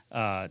was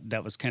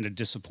kind of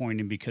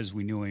disappointing because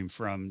we knew him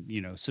from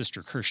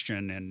Sister Christian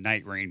and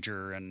Night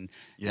Ranger and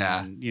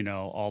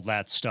all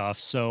that stuff.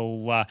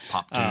 So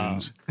pop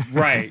tunes,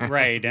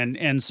 right,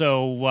 and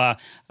so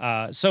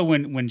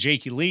when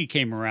Jake E. Lee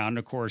came around,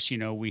 of course,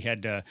 we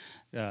had to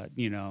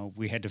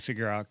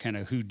figure out kind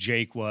of who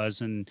Jake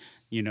was, and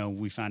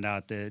we found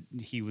out that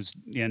he was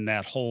in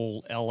that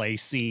whole LA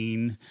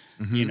scene.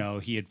 Mm-hmm.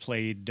 He had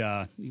played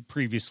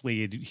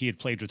previously. He had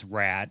played with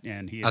Rat,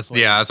 and that's what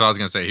I was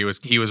gonna say. He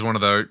was one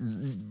of the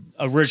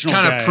original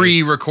kind of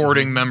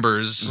pre-recording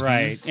members,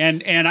 right?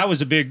 And I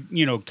was a big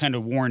kind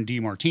of Warren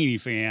DeMartini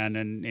fan,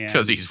 and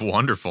because he's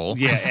wonderful.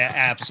 Yeah,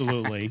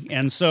 absolutely.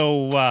 And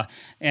so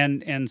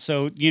and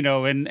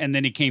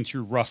then he came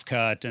through Rough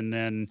Cut, and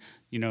then.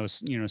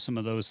 Some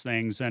of those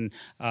things, and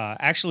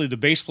actually, the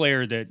bass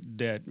player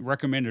that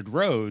recommended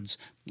Rhoads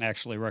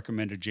actually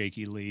recommended Jake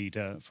E. Lee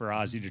for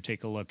Ozzy to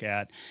take a look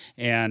at,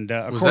 and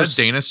of course,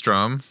 that Dana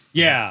Strum?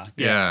 Yeah.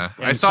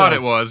 I thought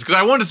it was because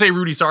I wanted to say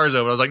Rudy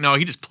Sarzo, but I was like, no,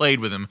 he just played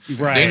with him.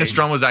 Right. Dana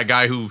Strum was that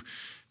guy who.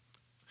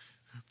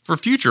 For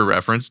future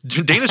reference,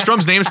 Dana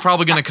Strum's name is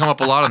probably going to come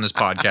up a lot on this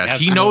podcast.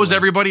 Absolutely. He knows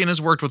everybody and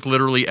has worked with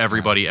literally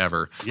everybody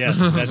ever. Yes,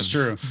 that's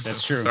true.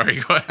 That's true. Sorry,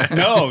 go ahead.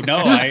 No,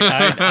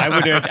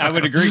 I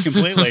would agree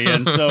completely.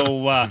 And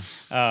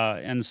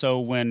so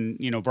when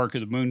Bark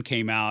of the Moon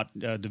came out,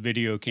 the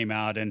video came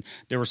out, and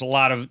there was a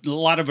lot of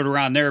it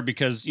around there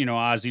because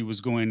Ozzy was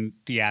going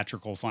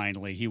theatrical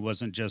finally. He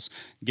wasn't just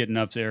getting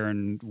up there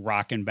and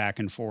rocking back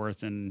and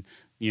forth, and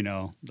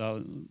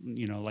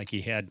like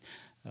he had.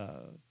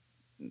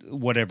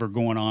 Whatever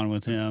going on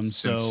with him,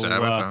 Since so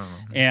Sabbath,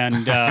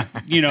 and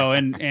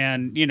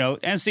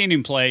seeing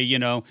him play,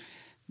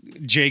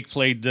 Jake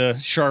played the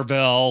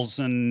Charvels,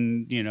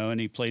 and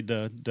he played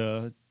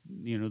the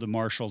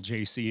Marshall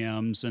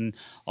JCMs and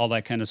all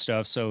that kind of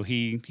stuff. So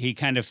he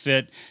kind of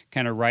fit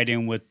right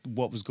in with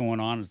what was going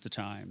on at the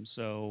time.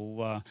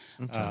 So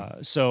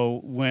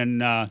so when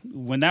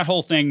that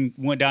whole thing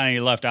went down and he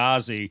left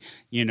Ozzy,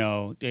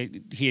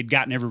 he had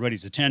gotten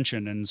everybody's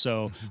attention, and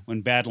so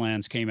when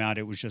Badlands came out,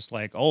 it was just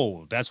like,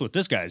 oh, that's what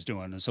this guy's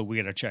doing, and so we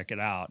got to check it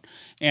out.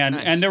 And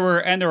nice. and there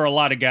were a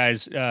lot of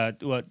guys.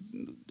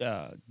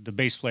 The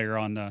bass player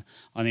on the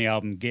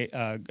album,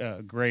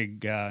 Greg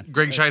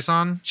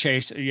Chaisson?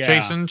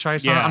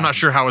 Chaisson? Yeah. I'm not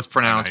sure how it's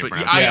pronounced, but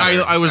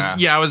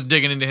I was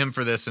digging into him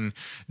for this, and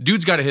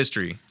dude's got a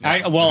history.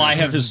 I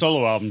have his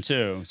solo album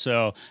too.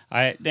 So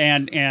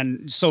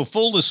so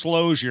full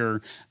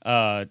disclosure,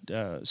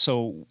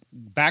 so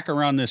back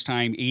around this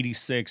time,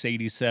 86,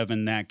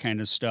 87, that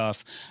kind of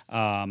stuff,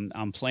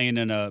 I'm playing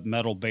in a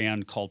metal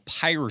band called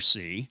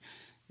Piracy.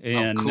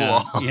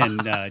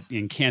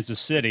 In Kansas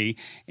City,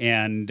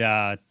 and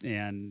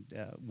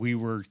we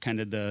were kind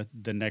of the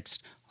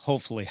next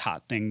hopefully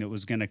hot thing that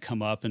was going to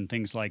come up and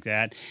things like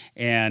that.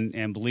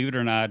 And believe it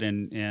or not,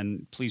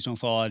 and please don't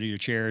fall out of your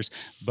chairs,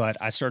 but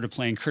I started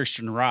playing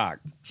Christian rock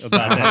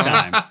about that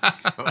time.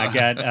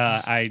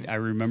 I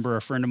remember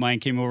a friend of mine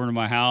came over to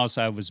my house.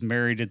 I was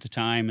married at the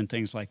time and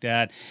things like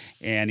that.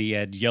 And he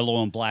had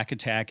Yellow and Black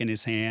Attack in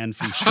his hand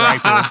from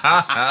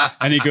Stryper.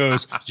 And he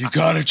goes, "You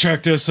got to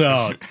check this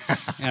out."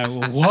 And I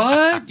go,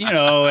 "What?"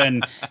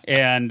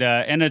 And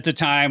at the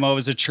time I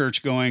was a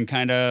church going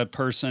kind of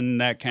person,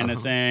 that kind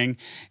of thing.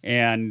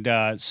 And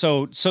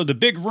so the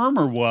big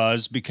rumor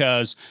was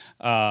because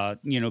like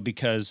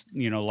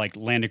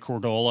Landy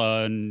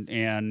Cordola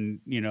and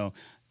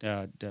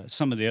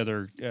some of the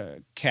other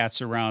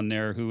cats around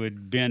there who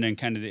had been in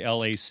kind of the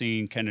LA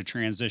scene kind of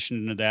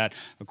transitioned into that.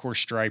 Of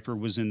course, Stryper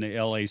was in the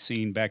LA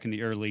scene back in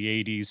the early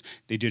 80s.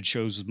 They did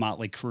shows with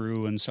Motley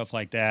Crue and stuff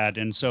like that.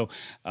 And so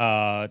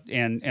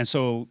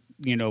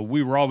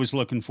we were always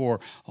looking for,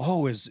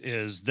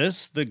 is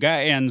this the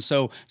guy? And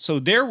so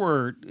there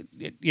were,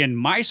 in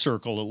my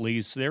circle at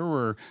least, there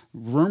were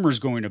rumors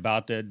going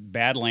about that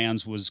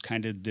Badlands was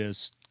kind of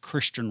this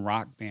Christian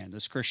rock band,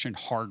 this Christian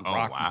hard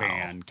rock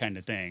band kind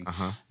of thing.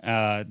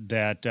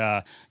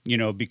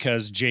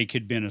 Because Jake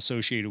had been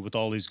associated with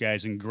all these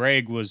guys, and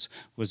Greg was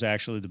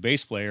actually the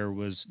bass player,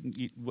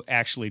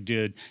 actually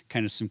did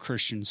kind of some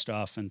Christian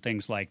stuff and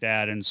things like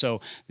that. And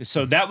so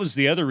that was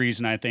the other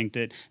reason I think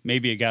that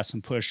maybe it got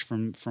some push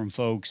from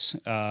folks,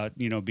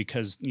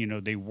 because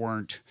they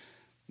weren't.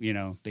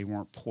 They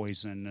weren't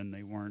Poison, and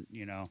they weren't,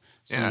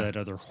 some of that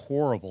other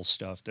horrible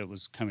stuff that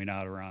was coming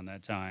out around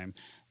that time.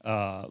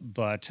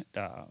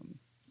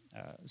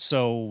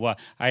 So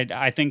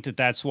I think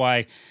that's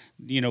why,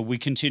 we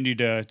continue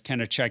to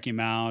kind of check him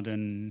out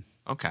and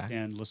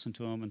listen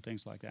to him and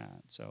things like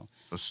that. So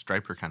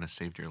Stryper kind of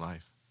saved your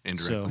life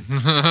indirectly.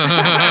 Well,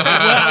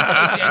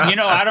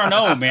 I don't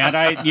know, man.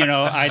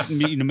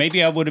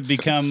 Maybe I would have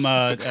become.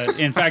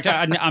 In fact,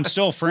 I'm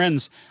still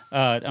friends.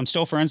 I'm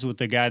still friends with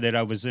the guy that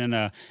I was in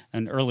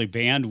an early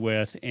band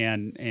with,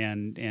 and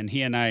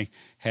he and I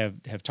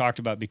have talked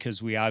about, because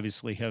we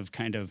obviously have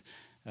kind of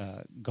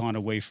gone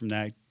away from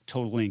that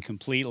totally and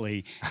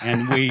completely,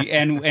 and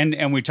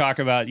we talk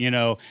about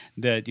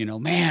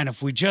man,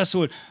 if we just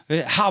would,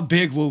 how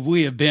big would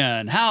we have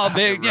been? How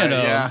big, we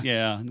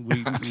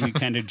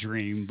kind of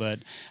dream, but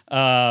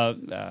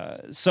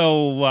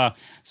so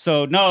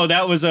no,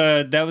 that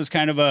was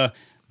kind of a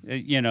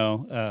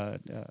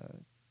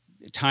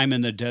time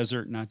in the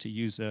desert, not to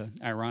use an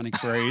ironic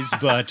phrase,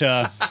 but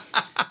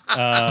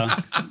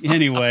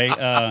anyway.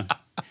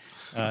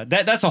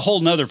 That's a whole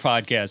nother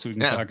podcast we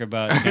can talk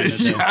about.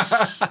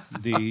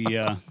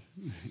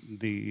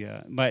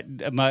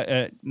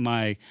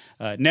 My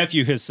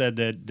nephew has said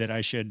that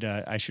I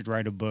should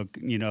write a book,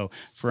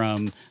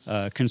 from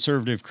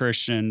conservative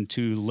Christian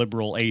to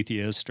liberal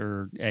atheist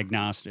or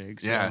agnostic.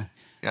 So,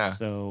 Yeah.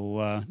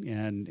 So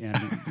and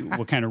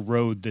what kind of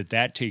road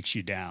that takes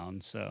you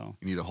down. So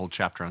you need a whole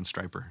chapter on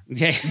Stryper.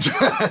 Yeah.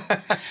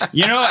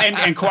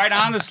 And quite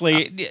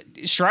honestly,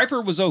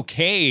 Stryper was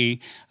okay.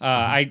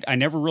 I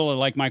never really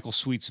liked Michael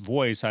Sweet's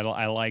voice.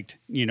 I liked,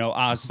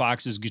 Oz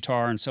Fox's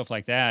guitar and stuff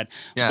like that.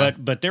 Yeah.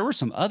 But there was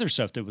some other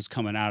stuff that was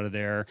coming out of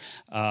there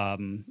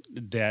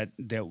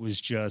that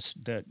was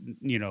just that,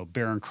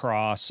 Barren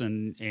Cross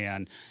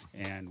and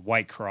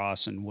White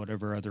Cross and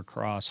whatever other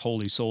cross,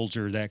 Holy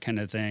Soldier, that kind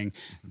of thing.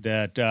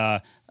 That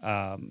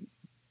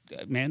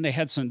man, they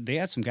had some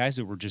guys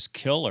that were just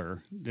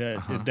killer.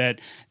 That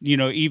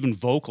even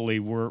vocally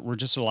were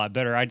just a lot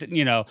better.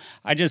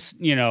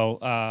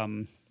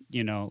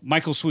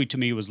 Michael Sweet to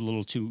me was a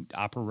little too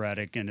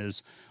operatic in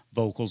his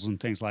vocals and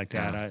things like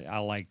that. I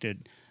liked it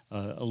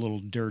a little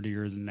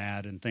dirtier than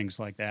that and things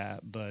like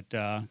that. But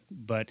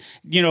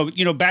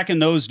back in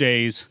those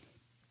days,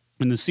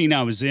 in the scene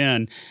I was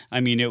in,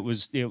 I mean, it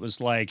was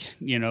like,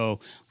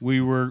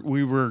 we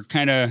were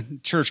kind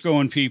of church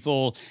going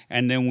people,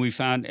 and then we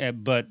found,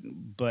 but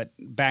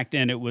back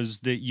then it was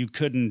that you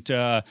couldn't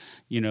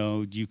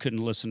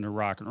listen to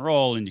rock and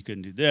roll, and you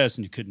couldn't do this,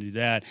 and you couldn't do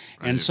that,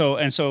 right. and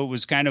so it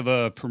was kind of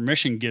a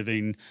permission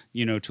giving,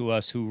 to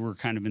us who were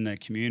kind of in that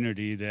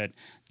community that,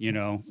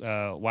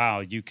 wow,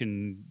 you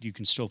can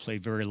still play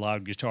very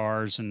loud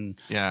guitars and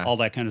all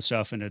that kind of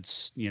stuff, and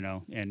it's,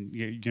 and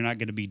you're not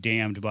going to be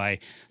damned by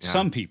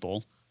some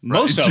people,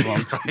 most of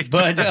them,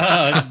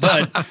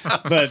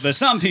 but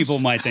some people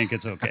might think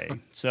it's okay.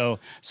 So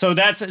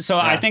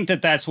I think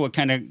that's what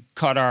kind of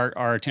caught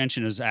our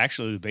attention, is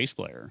actually the bass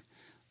player.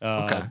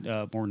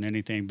 More than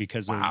anything,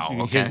 because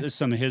of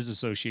some of his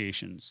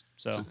associations.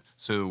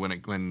 So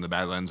when the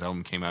Badlands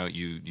album came out,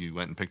 you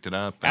went and picked it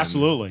up?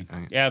 Absolutely.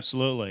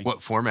 Absolutely.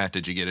 What format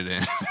did you get it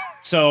in?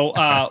 So,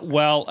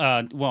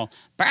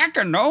 back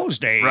in those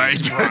days,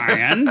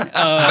 Brian, they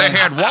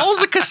had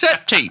walls of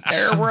cassette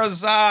tapes. There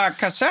was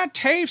cassette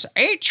tapes,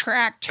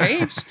 8-track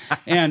tapes,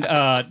 and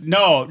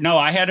no,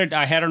 I had it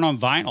on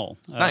vinyl.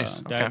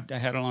 Nice. Okay. I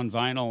had it on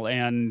vinyl,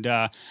 and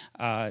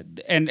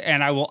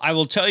I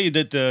will tell you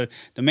that the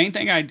main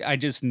thing I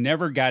just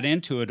never got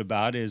into it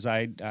about is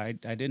I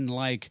didn't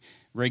like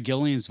Ray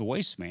Gillian's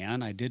voice,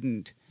 man. I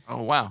didn't.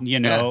 Oh wow! You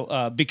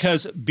know,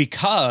 because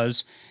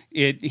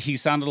he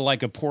sounded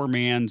like a poor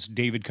man's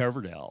David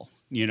Coverdale.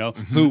 You know,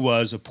 who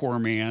was a poor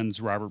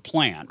man's Robert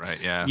Plant. Right.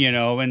 Yeah. You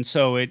know, and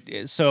so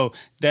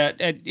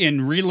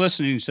in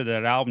re-listening to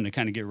that album to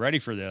kind of get ready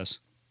for this,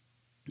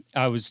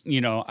 I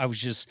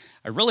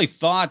really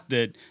thought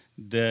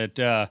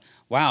that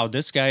wow,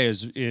 this guy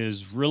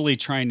is really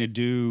trying to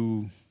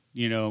do,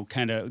 you know,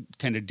 kind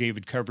of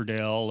David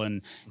Coverdale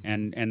and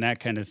that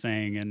kind of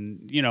thing,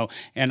 and you know,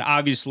 and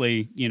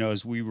obviously, you know,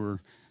 as we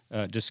were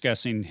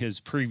discussing his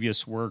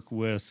previous work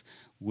with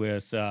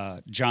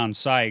John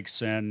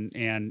Sykes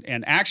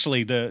and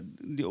actually the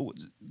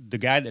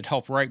guy that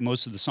helped write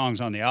most of the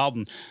songs on the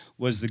album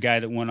was the guy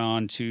that went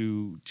on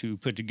to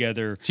put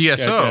together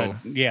TSO.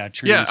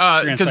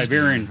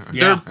 Trans-Siberian.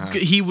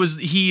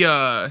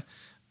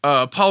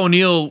 Paul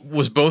O'Neill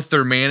was both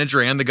their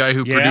manager and the guy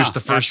who produced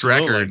the first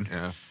record.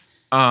 Yeah.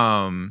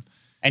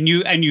 And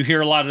you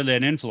hear a lot of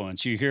that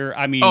influence. You hear,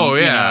 I mean,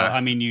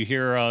 you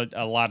hear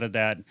a lot of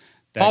that.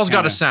 Paul's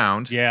got a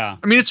sound. Yeah.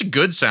 I mean, it's a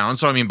good sound.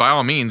 So, I mean, by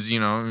all means, you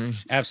know.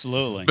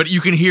 Absolutely. But you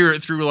can hear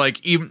it through,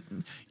 like, even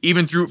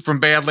through from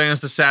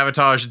Badlands to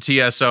Savatage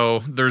to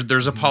TSO.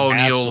 There's a Paul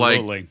O'Neill,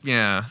 like,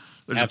 yeah.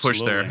 There's a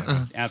push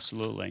there.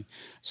 Absolutely.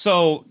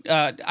 So,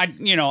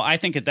 I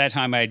think at that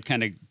time I'd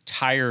kind of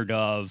tired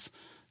of,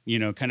 you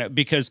know, kind of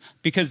because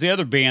the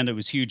other band that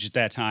was huge at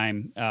that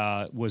time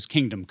was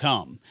Kingdom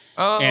Come.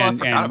 Oh, I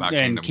forgot about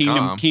Kingdom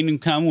Come. Kingdom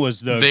Come was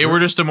they were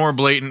just a more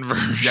blatant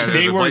version. Yeah,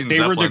 they were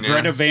the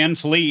Greta Van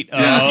Fleet.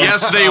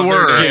 Yes, they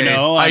were. You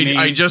know,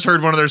 I just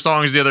heard one of their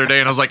songs the other day,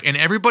 and I was like, and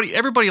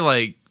everybody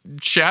like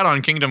chat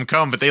on Kingdom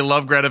Come, but they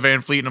love Greta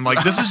Van Fleet, and I'm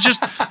like, this is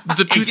just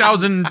the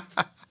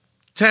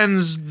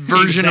 2010s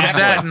version of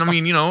that. And I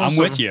mean, you know, I'm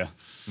with you.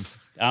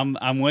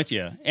 I'm with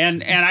you,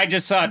 and I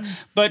just thought,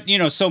 but you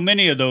know, so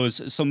many of those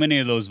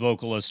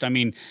vocalists. I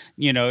mean,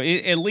 you know,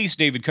 at least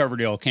David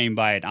Coverdale came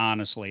by it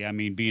honestly. I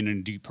mean, being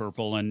in Deep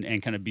Purple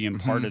and kind of being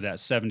part of that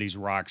 '70s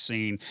rock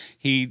scene,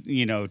 he,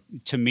 you know,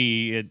 to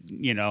me, it,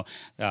 you know,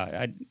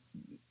 yeah,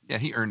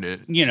 he earned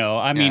it. You know,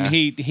 I mean,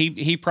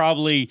 he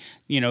probably,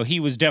 you know, he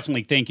was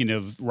definitely thinking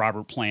of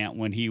Robert Plant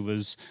when he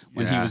was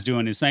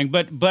doing his thing.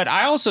 But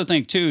I also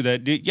think too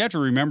that you have to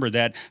remember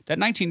that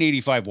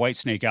 1985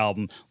 Whitesnake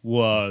album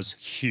was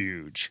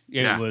huge.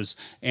 It was,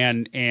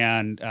 and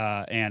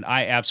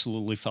I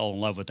absolutely fell in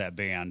love with that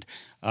band.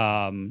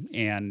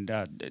 And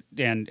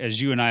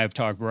as you and I have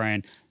talked,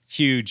 Brian,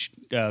 huge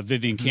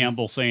Vivian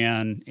Campbell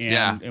fan,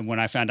 and when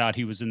I found out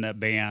he was in that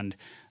band,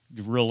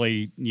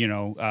 really, you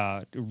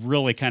know,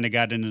 really kind of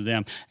got into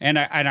them. And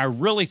I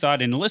really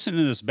thought, in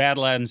listening to this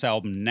Badlands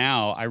album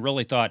now, I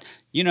really thought,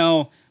 you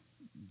know,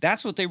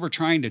 that's what they were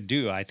trying to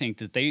do. I think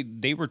that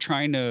they were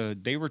trying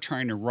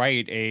to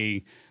write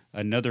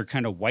another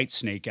kind of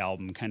Whitesnake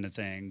album kind of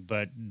thing,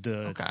 but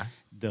the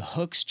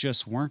hooks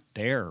just weren't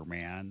there,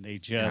 man. They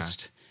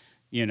just,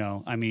 you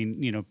know, I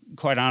mean, you know,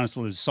 quite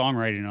honestly, the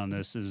songwriting on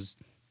this is,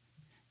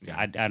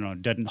 I don't know,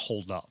 doesn't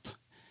hold up.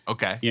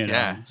 Okay. You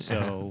know,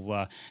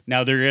 so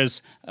now there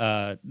is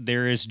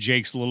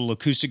Jake's little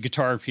acoustic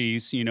guitar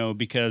piece, you know,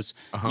 because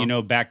you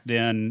know, back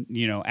then,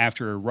 you know,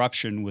 after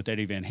Eruption with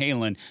Eddie Van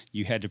Halen,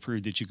 you had to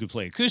prove that you could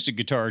play acoustic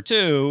guitar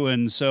too,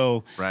 and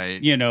so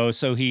you know,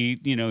 so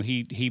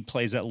he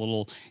plays that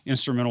little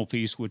instrumental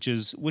piece, which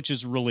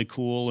is really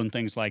cool and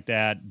things like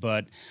that.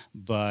 But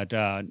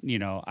you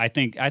know, I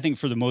think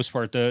for the most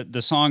part,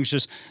 the songs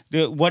just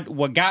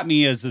what got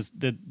me is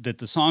that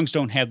the songs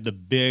don't have the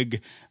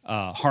big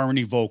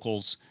harmony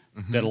vocals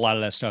that a lot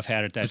of that stuff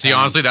had at that time. See,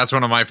 honestly, that's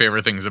one of my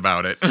favorite things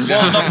about it.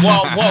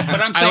 Well, but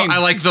I'm saying I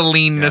like the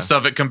leanness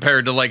of it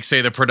compared to, like,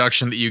 say, the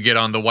production that you get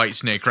on the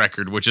Whitesnake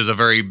record, which is a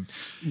very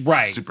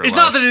super it's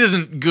not that it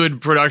isn't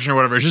good production or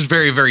whatever. It's just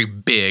very, very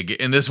big,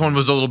 and this one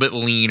was a little bit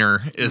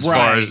leaner as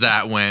far as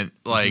that went.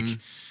 Like.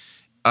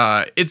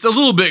 It's a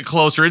little bit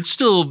closer. It's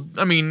still,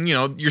 I mean, you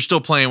know, you're still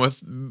playing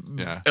with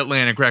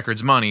Atlantic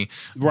Records money,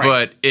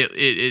 but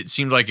it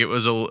seemed like it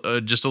was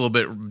just a little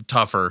bit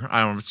tougher.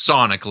 I don't know,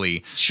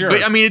 sonically. Sure,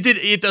 but I mean,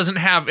 it doesn't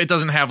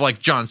have like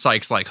John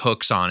Sykes like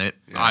hooks on it.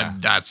 Yeah.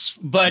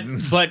 But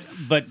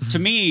to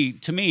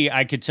me,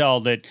 I could tell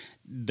that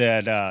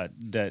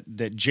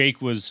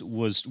Jake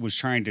was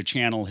trying to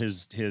channel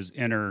his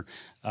inner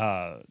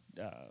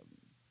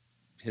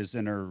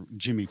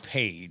Jimmy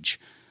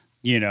Page.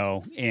 You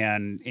know,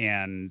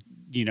 and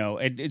you know,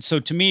 so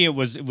to me it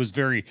was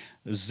very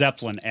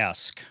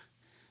Zeppelin-esque,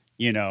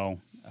 you know,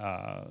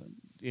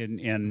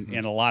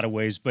 in a lot of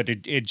ways, but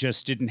it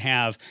just didn't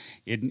have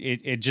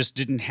it just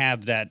didn't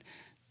have that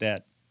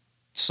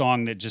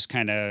song that just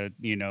kind of,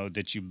 you know,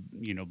 that you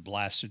know,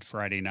 blasted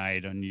Friday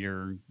night on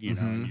your, you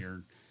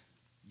know,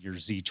 your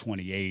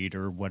Z28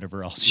 or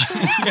whatever else you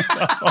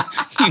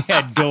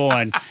had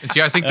going.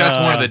 See, I think that's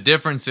one of the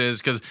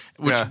differences, because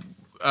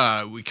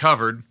we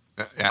covered.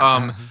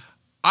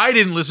 I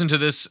didn't listen to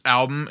this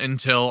album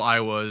until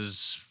I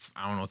was,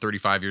 I don't know,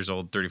 35 years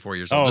old, 34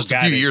 years old, just a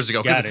few years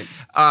ago.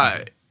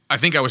 I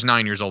think I was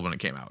 9 years old when it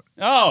came out.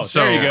 Oh,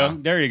 so,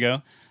 there you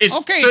go. It's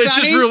Okay, so it's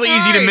just Sonny. real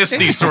easy to All miss right.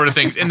 these sort of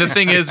things. And the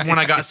thing is, when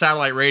I got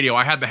satellite radio,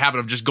 I had the habit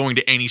of just going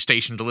to any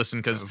station to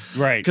listen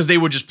because they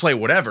would just play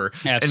whatever.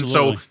 Absolutely. And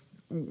so,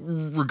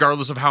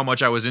 regardless of how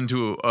much I was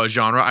into a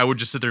genre, I would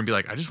just sit there and be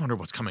like, I just wonder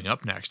what's coming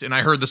up next. And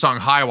I heard the song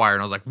High Wire,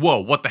 and I was like, whoa,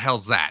 what the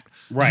hell's that?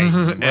 Right.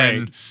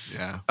 And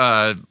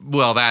Yeah.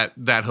 well,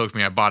 that hooked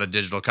me. I bought a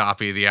digital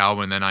copy of the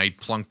album, and then I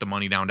plunked the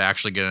money down to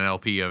actually get an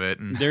LP of it.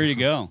 And There you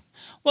go.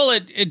 Well,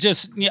 it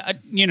just,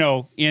 you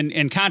know,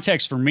 in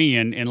context for me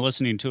and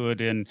listening to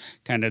it in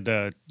kind of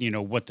the, you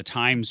know, what the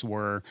times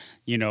were,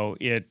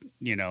 it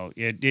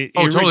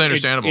totally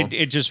understandable.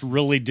 It just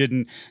really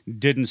didn't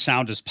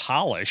sound as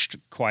polished,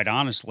 quite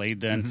honestly,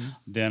 than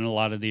a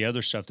lot of the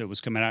other stuff that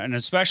was coming out. And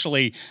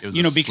especially, It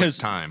was because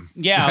time.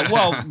 Yeah,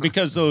 well,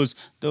 because those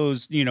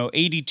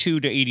 82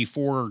 to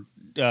 84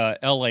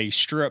 LA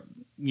strip,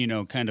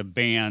 kind of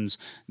bands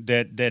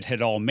that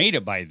had all made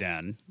it by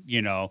then.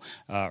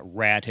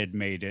 Rat had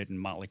made it, and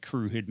Motley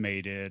Crue had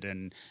made it,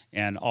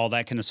 and all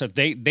that kind of stuff.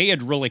 They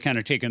had really kind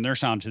of taken their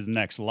sound to the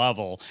next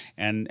level,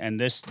 and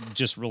this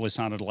just really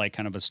sounded like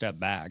kind of a step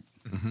back,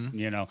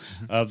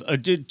 of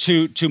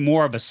to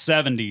more of a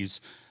 '70s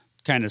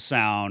kind of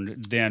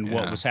sound than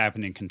what was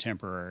happening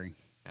contemporary.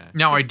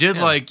 Now I did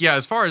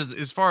as far as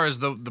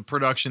the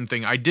production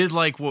thing, I did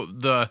like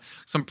so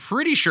I'm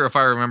pretty sure if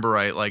I remember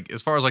right, like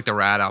as far as like the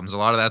Rat albums, a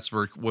lot of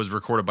that was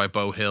recorded by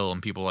Beau Hill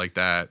and people like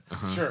that.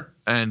 Sure.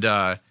 And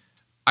I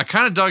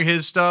kind of dug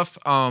his stuff.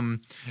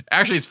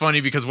 Actually, it's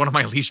funny because one of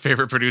my least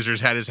favorite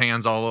producers had his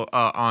hands all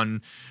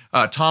on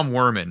Tom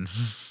Werman.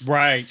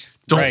 Right.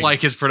 Don't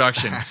like his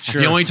production.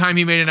 Sure. The only time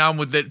he made an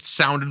album that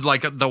sounded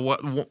like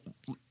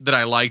that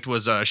I liked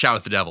was Shout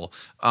at the Devil.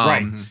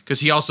 Right. Because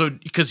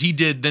he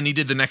did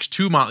the next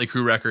two Motley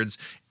Crue records,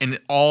 and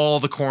all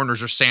the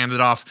corners are sanded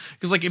off.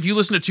 Because like if you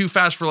listen to Too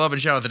Fast for Love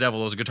and Shout at the Devil,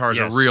 those guitars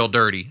are real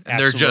dirty.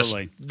 And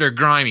Absolutely. they're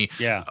grimy.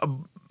 Yeah.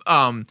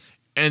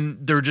 And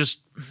they're just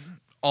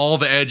all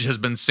the edge has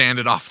been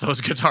sanded off those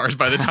guitars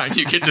by the time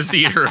you get to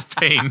Theater of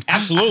Pain.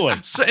 Absolutely.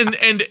 So,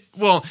 and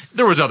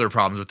there was other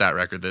problems with that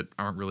record that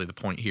aren't really the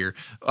point here.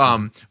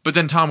 But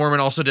then Tom Werman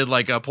also did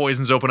like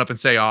Poison's Open Up and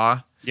Say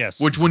Ah.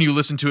 Yes. Which when you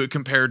listen to it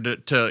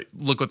compared to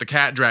Look What the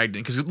Cat Dragged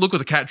In, because Look What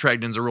the Cat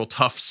Dragged In is a real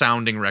tough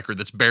sounding record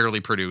that's barely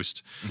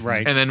produced.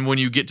 Right. And then when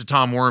you get to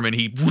Tom Werman,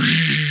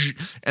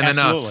 and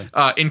Absolutely.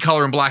 then In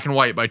Color and Black and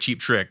White by Cheap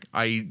Trick,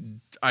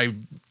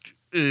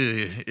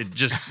 it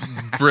just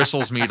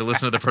bristles me to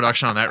listen to the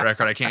production on that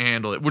record. I can't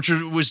handle it, which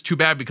was too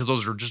bad because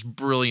those are just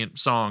brilliant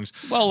songs.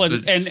 Well,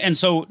 and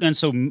so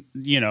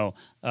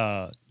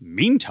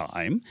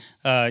meantime,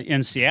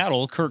 in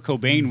Seattle, Kurt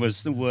Cobain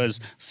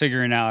was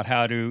figuring out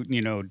how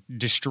to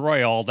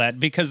destroy all that,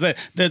 because the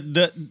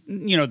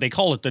they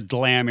call it the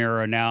glam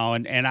era now,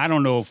 and I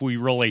don't know if we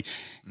really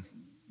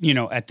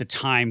at the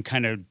time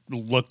kind of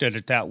looked at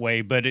it that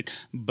way, but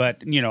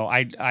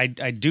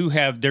I do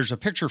have, there's a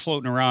picture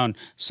floating around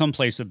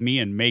someplace of me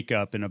in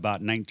makeup in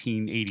about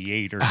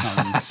 1988 or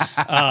something.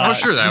 Oh,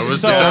 sure, that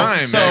was the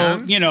time,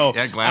 man.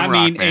 Yeah, glam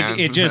rock, man.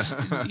 It just,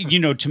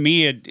 to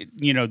me,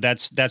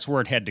 that's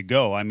where it had to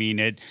go. I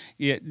mean,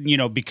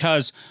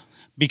 because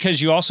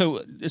you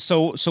also,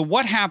 so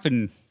what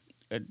happened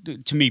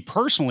to me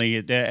personally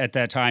at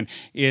that time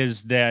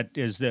is that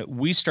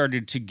we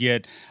started to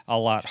get a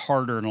lot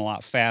harder and a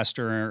lot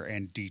faster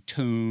and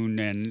detune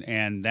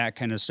and that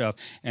kind of stuff,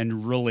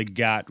 and really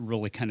got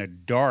really kind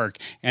of dark.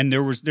 And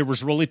there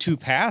was really two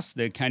paths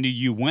that kind of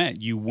you went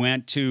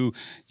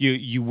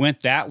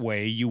that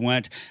way. You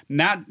went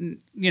not,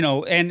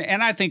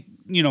 and I think,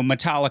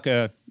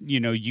 Metallica,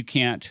 you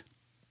can't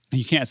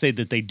say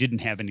that they didn't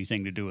have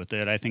anything to do with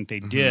it. I think they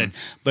did,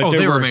 but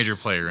they were a major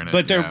player in it.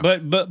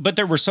 But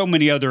there were so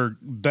many other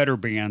better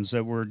bands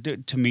that were,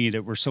 to me,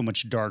 that were so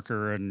much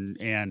darker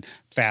and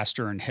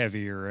faster and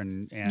heavier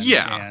and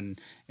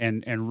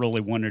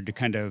really wanted to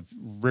kind of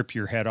rip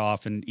your head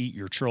off and eat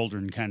your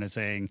children kind of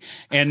thing.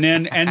 And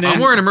then I'm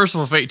wearing a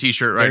Merciful Fate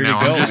t-shirt right now.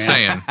 I'm just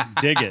saying.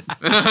 Dig it.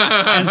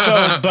 And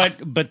so,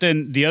 but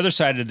then the other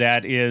side of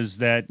that is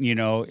that,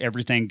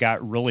 everything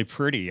got really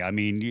pretty. I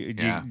mean,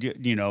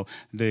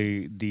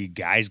 the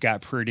guys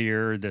got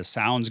prettier, the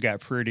sounds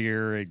got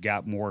prettier, it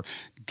got more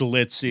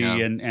glitzy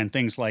and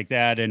things like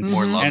that, and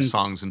more love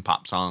songs and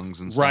pop songs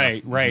and stuff.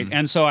 Right. Mm-hmm.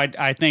 And so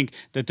I think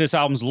that this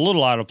album's a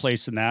little out of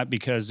place in that,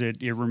 because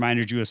it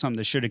reminded you of something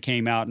that should have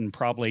came out in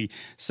probably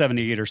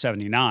 78 or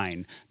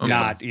 79,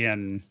 not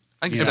in.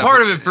 And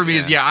part of it for me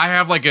is I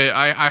have like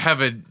I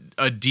have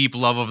a deep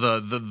love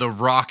of the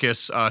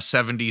raucous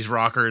 70s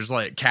rockers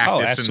like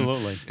Cactus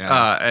absolutely.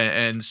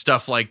 and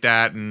stuff like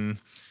that, and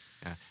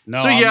no,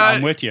 so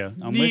I'm with you.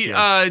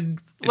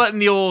 Letting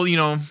the old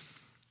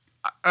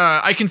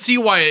I can see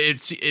why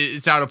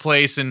it's out of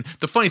place. And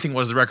the funny thing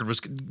was, the record was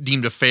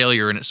deemed a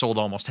failure and it sold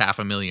almost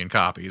 500,000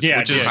 copies. Yeah,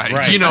 which is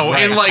right,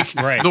 in like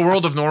the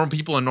world of normal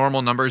people and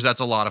normal numbers, that's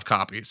a lot of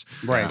copies.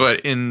 Right.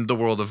 But in the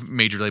world of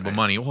major label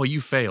money, well,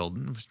 you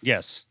failed.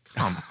 Yes.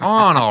 Come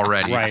on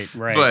already. Right.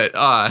 But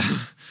I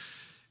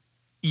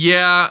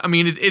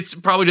mean, it's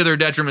probably to their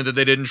detriment that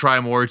they didn't try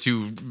more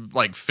to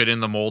like fit in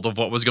the mold of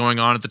what was going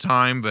on at the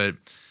time. But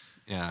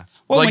Yeah.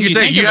 Well, like when you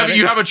say, think you about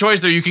have a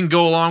choice there. You can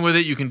go along with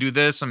it. You can do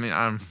this. I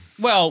mean,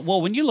 Well,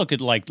 when you look at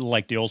like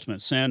the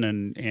Ultimate Sin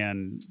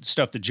and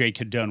stuff that Jake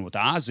had done with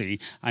Ozzy,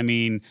 I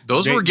mean,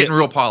 those were getting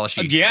real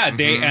polishy. Yeah,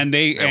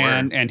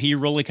 and he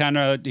really kind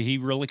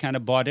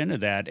of bought into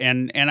that,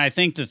 and I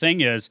think the thing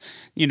is,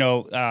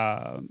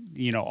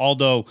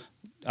 although.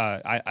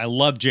 I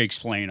love Jake's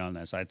playing on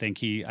this. I think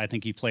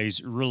he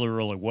plays really,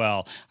 really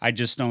well. I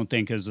just don't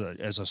think as a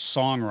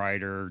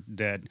songwriter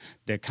that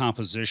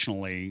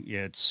compositionally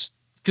it's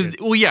because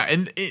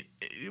and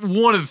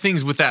one of the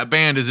things with that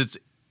band is it's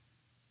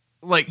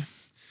like,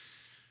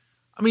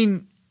 I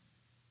mean,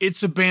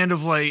 it's a band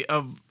of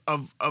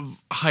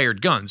of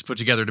hired guns put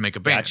together to make a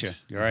band. Gotcha.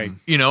 You're right.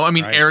 I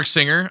mean, Right. Eric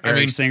Singer.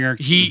 Singer.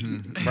 He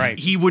Right.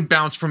 he would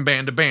bounce from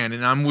band to band,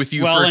 and I'm with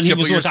you. Well, for a and he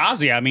couple was years. with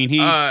Ozzy. I mean,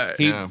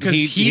 Because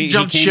he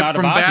jumped came ship out of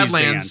from Ozzy's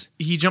Badlands.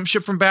 band. He jumped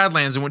ship from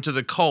Badlands and went to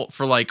the Cult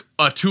for like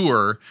a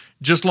tour,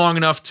 just long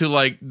enough to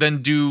like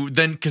then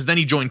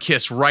he joined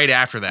Kiss right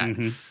after that.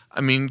 Mm-hmm. I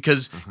mean,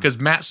 because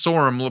Matt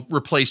Sorum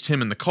replaced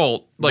him in the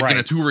Cult, like in a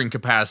Right. touring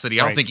capacity.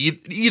 I don't Right.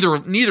 think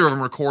neither of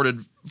them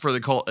recorded for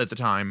the Cult at the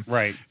time.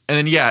 Right.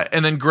 And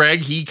then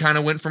Greg, he kind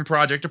of went from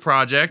project to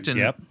project, and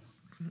Yep.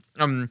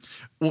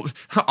 well,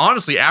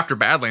 honestly, after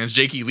Badlands,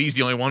 Jake E. Lee's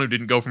the only one who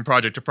didn't go from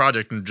project to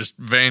project and just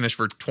vanished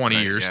for 20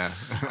 years. Yeah.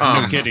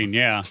 No kidding.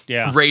 Yeah.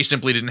 Yeah. Ray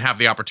simply didn't have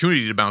the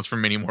opportunity to bounce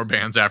from many more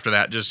bands after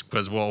that, just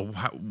because,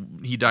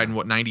 he died in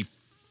what, 90?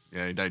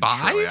 Yeah, he died 5?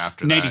 shortly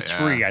after that.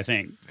 93, Yeah. I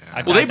think.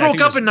 Well, they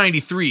broke up in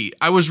 93.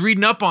 I was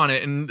reading up on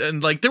it,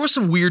 and like there was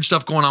some weird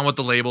stuff going on with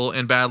the label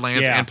and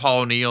Badlands Yeah. and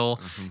Paul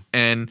O'Neill,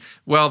 and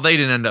well, they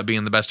didn't end up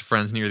being the best of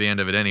friends near the end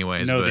of it,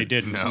 anyways. No, but, they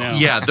didn't. No.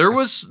 Yeah, there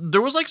was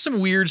like some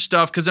weird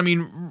stuff because I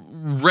mean,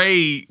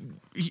 Ray,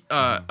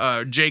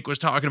 Jake was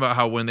talking about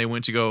how when they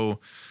went to go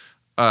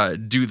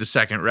do the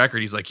second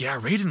record, he's like, yeah,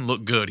 Ray didn't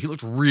look good. He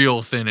looked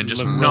real thin and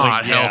just Looked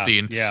not really- yeah,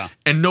 healthy, yeah.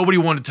 and nobody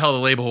wanted to tell the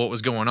label what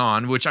was going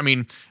on. Which I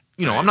mean.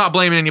 I'm not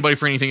blaming anybody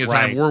for anything at the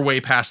time. Right. We're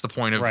way past the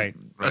point of Right.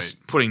 us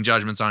putting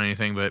judgments on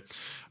anything. But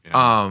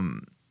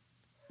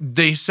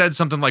they said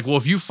something like, well,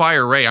 if you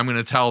fire Ray, I'm going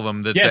to tell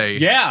them that Yes. they...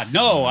 Yeah.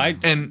 No. I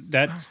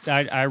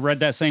read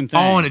that same thing.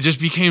 Oh, and it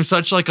just became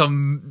such like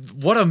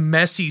what a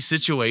messy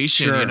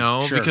situation, Sure,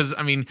 sure. Because,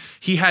 I mean,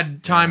 he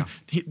had time...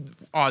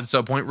 Odd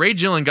sub point. Ray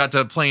Gillen got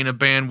to play in a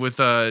band with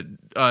a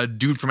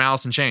dude from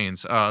Alice in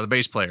Chains, the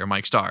bass player,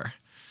 Mike Starr.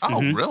 Oh,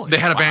 really? They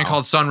had a band Wow.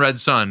 called Sun Red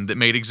Sun that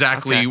made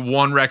exactly Okay.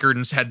 one record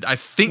and had, I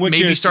think, Which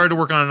maybe is- started to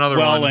work on another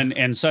one. Well,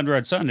 and Sun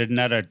Red Sun, isn't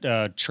that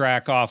a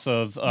track off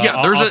of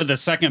there's off of the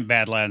second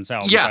Badlands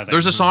album? I Yeah, think.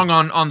 there's a song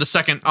on the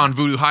second on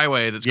Voodoo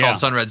Highway that's Yeah. called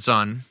Sun Red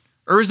Sun.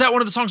 Or is that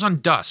one of the songs on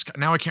Dusk?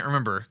 Now I can't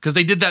remember because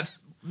they did that.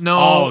 No,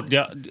 Oh,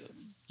 yeah.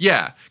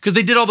 yeah, because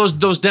they did all those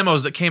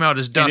demos that came out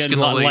as Dusk in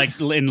the late.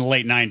 like in the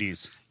late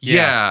 90s.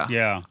 Yeah.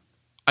 Yeah.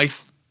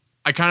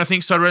 I kind of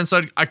think Sun Red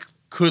Sun. I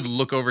could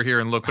look over here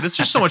and look, but it's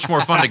just so much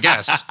more fun to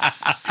guess.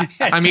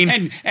 I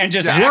mean, And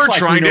just we're act like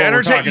trying we know to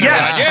what we're entertain- talking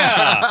yes.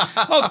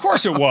 about. Yeah. Of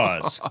course it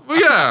was.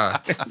 yeah.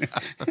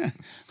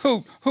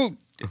 Who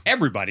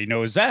everybody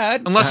knows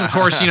that. Unless, of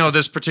course,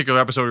 this particular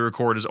episode we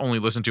record is only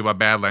listened to by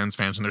Badlands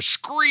fans and they're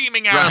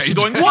screaming at us and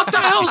Right. going, "What the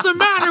hell's the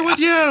matter with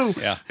you?"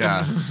 Yeah.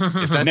 Yeah.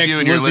 If that's Next you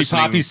and you're Lizzie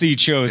listening, Poppy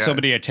Seed show,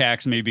 somebody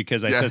attacks me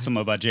because I Yeah. said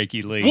something about Jake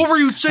E. Lee. What were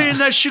you saying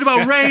that shit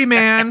about Ray,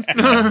 man?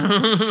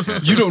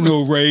 You don't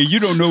know Ray. You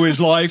don't know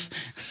his life.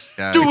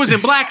 yeah, Dude was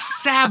in Black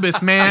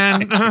Sabbath,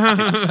 man.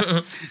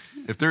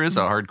 if there is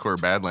a hardcore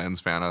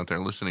Badlands fan out there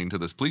listening to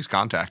this, please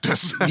contact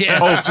us. Yes.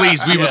 Oh,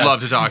 please, we would Yes. love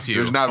to talk to you.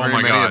 There's not oh very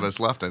my many God. of us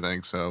left, I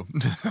think. So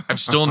I've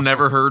still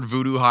never heard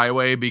Voodoo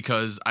Highway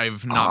because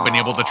I've not been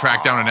able to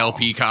track down an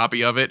LP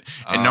copy of it.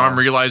 And now I'm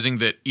realizing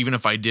that even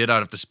if I did, I'd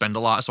have to spend a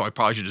lot. So I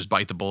probably should just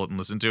bite the bullet and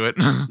listen to it.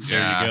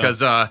 yeah,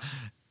 Because,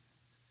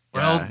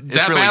 Yeah, it's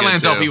that really good,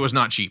 Badlands too. LP was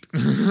not cheap. I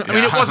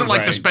mean, it wasn't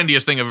like the Right.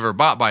 spendiest thing I've ever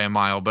bought by a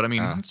mile, but I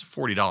mean, it's a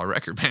 $40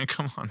 record, man.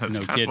 Come on, that's No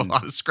kind of kidding. a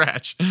lot of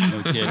scratch.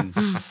 No kidding.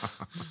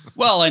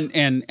 Well,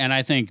 and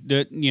I think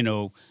that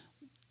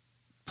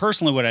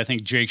personally, what I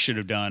think Jake should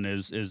have done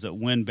is that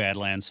when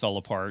Badlands fell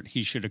apart,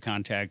 he should have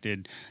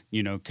contacted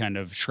kind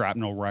of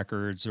Shrapnel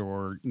Records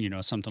or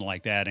something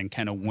like that, and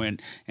kind of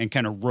went and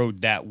kind of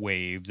rode that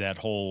wave, that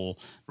whole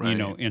Right.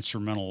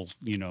 instrumental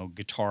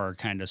guitar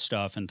kind of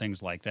stuff and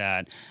things like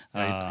that.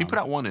 he put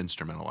out one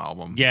instrumental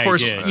album. Yeah, Of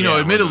course, he did, you know,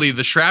 yeah. admittedly,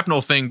 the Shrapnel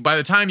thing, by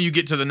the time you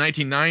get to the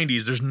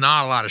 1990s, there's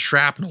not a lot of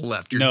Shrapnel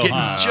left. You're No, getting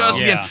huh? just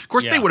Yeah, in. Of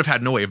course, they yeah. would have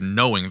had no way of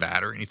knowing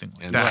that or anything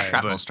like And that.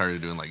 Shrapnel but-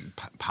 started doing like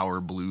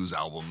power blues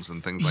albums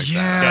and things like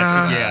Yeah.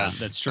 that.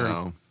 That's true.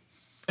 So,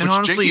 and which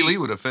honestly, Jake E. Lee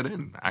would have fit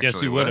in. Actually,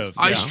 Yes, he would have.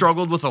 I Yeah.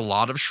 struggled with a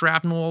lot of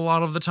Shrapnel a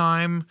lot of the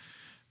time.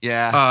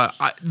 Yeah.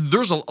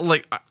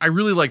 I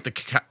really like the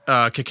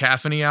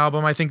Cacophony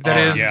album. I think that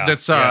Oh, is. yeah,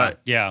 That's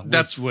yeah.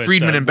 that's With,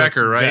 Friedman and with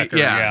Becker, right? Becker,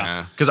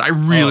 yeah. Because I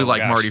really Oh,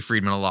 like gosh. Marty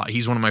Friedman a lot.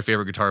 He's one of my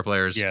favorite guitar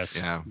players. Yes.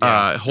 Yeah.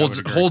 I would holds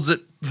agree. holds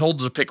it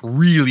holds a pick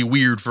really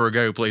weird for a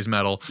guy who plays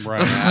metal.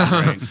 Right.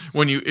 Right.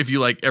 If you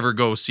like ever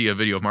go see a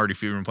video of Marty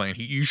Friedman playing,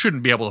 you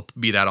shouldn't be able to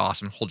be that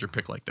awesome and hold your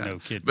pick like that. No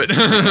kidding. But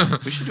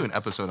We should do an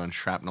episode on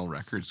Shrapnel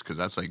Records because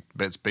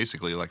it's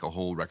basically like a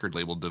whole record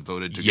label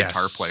devoted to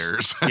guitar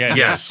players. Yeah.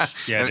 yes.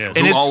 Yeah. It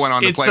is. Who And all went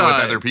on to play with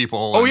other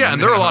people. Oh yeah,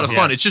 and they're a lot of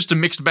fun. Yes. It's just a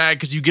mixed bag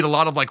because you get a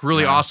lot of like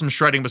really awesome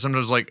shredding, but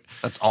sometimes like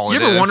That's all you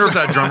it ever is. wonder if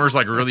that drummer's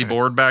like really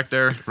bored back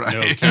there? Right.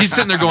 No He's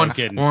sitting there going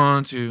kidding.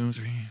 1, 2,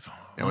 3, 4.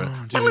 Yeah,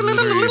 1, 2, 3, 4.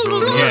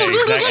 Yeah,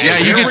 exactly. Yeah,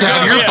 you Here get we to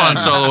have go. your Yeah. fun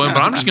soloing,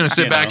 but I'm just going to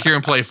sit You back know. here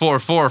and play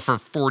 4/4 for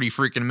 40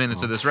 freaking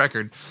minutes of this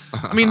record.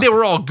 I mean, they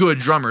were all good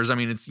drummers. I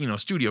mean, it's,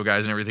 studio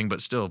guys and everything,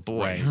 but still,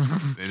 boy. Right.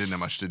 They didn't have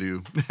much to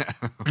do.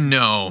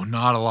 No,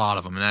 not a lot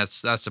of them. And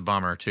that's a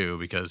bummer too,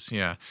 because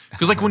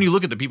like when you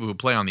look at the people who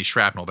play on these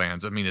Shrapnel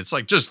bands, I mean, it's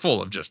like just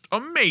full of just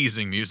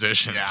amazing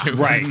musicians. Yeah.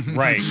 Right.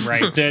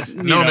 That,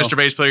 No, Mr.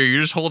 Bass Player,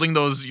 you're just holding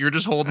the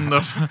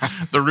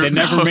root They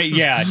never note. made.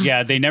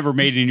 Yeah. They never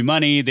made any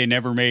money. They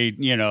never made.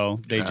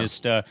 They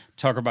just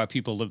talk about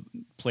people that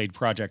played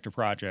project to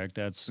project.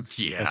 That's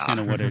kind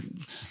of what it.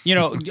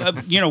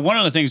 One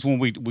of the things when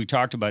we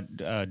talked about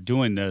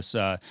doing this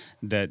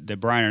that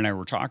Brian and I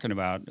were talking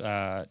about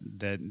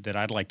that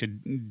I'd like to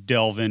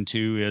delve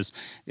into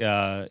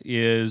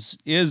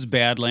is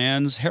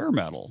Badlands hair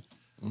metal.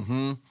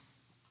 And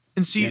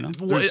see,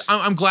 there's-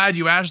 I'm glad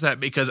you asked that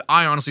because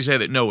I honestly say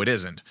that no, it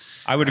isn't.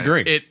 I would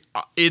agree.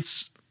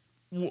 It's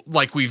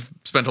like we've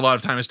spent a lot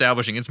of time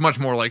establishing. It's much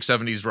more like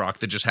 70s rock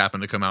that just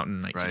happened to come out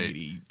in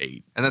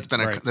 1988. And that's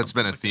been Right. that's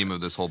been a theme of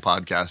this whole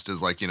podcast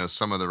is like,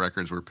 some of the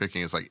records we're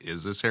picking, it's like,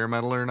 is this hair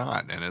metal or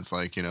not? And it's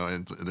like,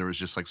 there was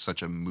just like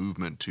such a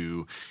movement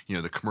to,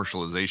 the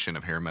commercialization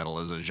of hair metal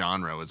as a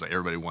genre was like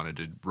everybody wanted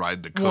to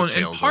ride the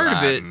coattails and part of of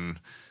that. it,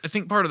 I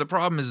think part of the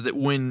problem is that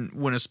when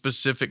a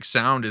specific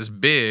sound is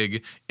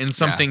big and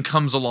something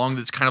comes along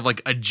that's kind of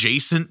like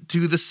adjacent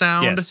to the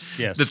sound,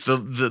 Yes.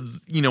 that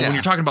when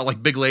you're talking about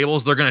like big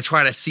labels, they're going to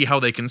try to see how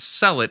they can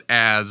sell it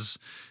as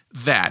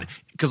that.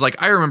 Because like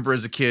I remember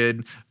as a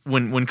kid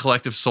when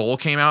Collective Soul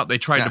came out, they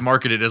tried to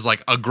market it as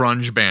like a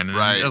grunge band, and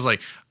I was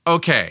like,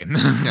 okay,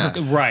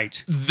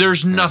 right.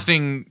 there's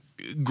nothing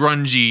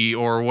grungy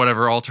or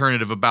whatever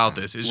alternative about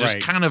this. It's just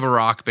Right. kind of a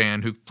rock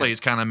band who plays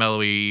kind of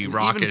mellowy,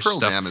 rockish Even Pearl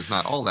stuff. Jam is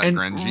not all that And-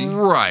 grungy.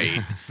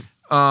 Right.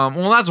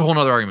 Well, that's a whole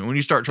nother argument. When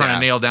you start trying Yeah. to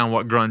nail down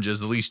what grunge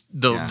is,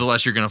 the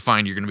less you're going to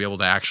find you're going to be able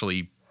to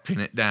actually pin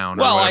it down.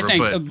 Well, or I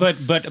whatever.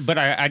 think, but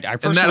I personally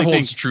and that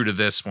holds think true to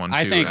this one too.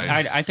 I think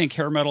right? I think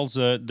hair metal's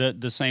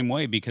the same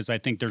way because I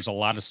think there's a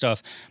lot of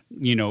stuff,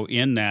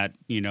 in that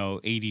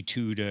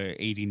 82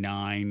 to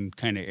 89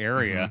 kind of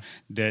area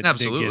that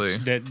Absolutely.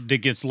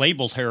 that gets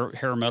labeled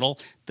hair metal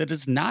that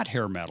is not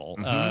hair metal.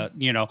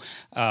 Even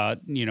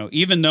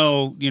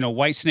though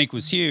Whitesnake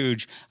was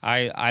huge,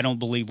 I don't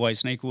believe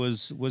Whitesnake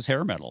was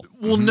hair metal.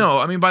 Well, no.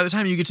 I mean, by the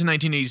time you get to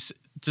 1980s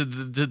to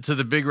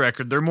the big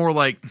record, they're more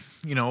like,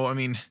 I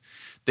mean,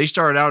 they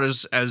started out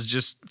as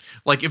just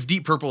like if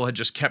Deep Purple had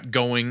just kept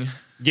going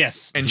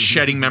Yes, and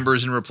shedding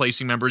members and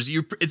replacing members.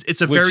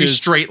 It's a Which very is-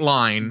 straight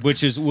line.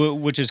 which is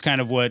kind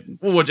of what.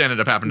 What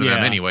ended up happening to them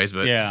Yeah. anyways,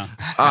 but Yeah,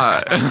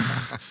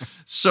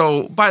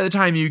 so by the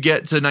time you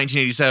get to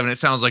 1987, it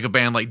sounds like a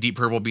band like Deep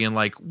Purple being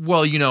like,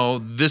 well,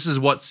 this is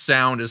what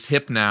sound is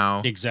hip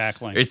now.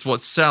 exactly. It's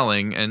what's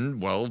selling,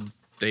 and well,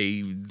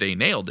 they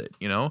nailed it,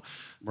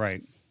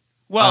 Right.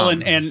 Well,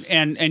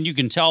 and you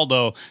can tell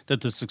though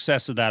that the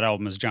success of that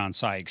album is John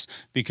Sykes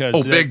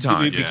because big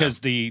time, because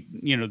the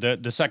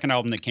second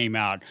album that came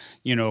out,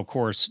 of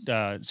course,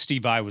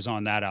 Steve Vai was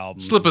on that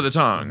album. Slip of the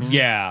tongue.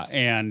 Yeah,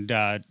 and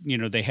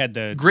they had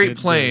the Great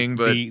playing,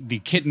 but the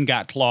kitten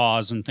got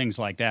claws and things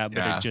like that, but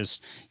Yeah.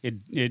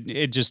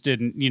 it just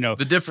didn't,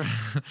 The different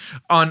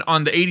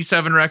on the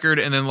 87 record,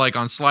 and then like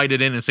on Slide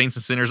It In and Saints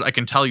and Sinners, I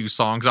can tell you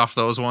songs off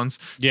those ones.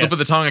 Yes. Slip of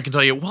the Tongue, I can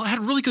tell you, well, it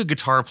had really good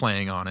guitar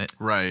playing on it.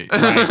 Right.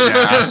 Yeah.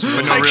 But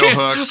no I real can't-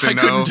 hooks I and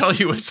couldn't no. tell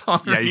you a song.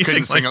 Yeah, you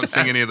couldn't sing like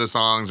sing any of the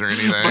songs or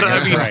anything. But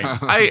I mean,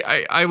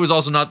 right. I was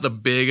also not the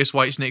biggest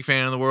Whitesnake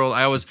fan in the world.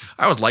 I always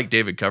liked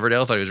David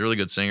Coverdale. Thought he was a really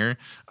good singer.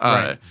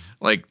 Right.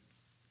 Like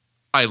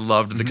I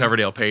loved the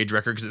Coverdale Page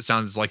record because it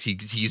sounds like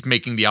he's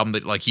making the album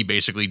that like he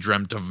basically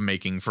dreamt of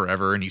making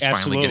forever, and he's finally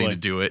Absolutely. getting to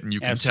do it, and you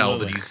can tell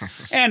that he's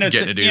and it's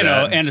getting to do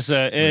that. and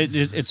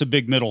it's a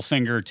big middle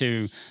finger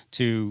to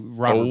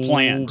Robert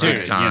Plant too.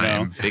 big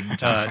time, big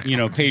time.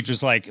 Page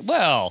was like,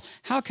 well,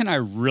 how can I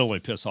really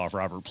piss off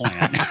Robert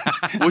Plant?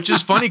 Which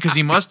is funny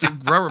because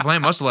Robert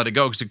Plant must have let it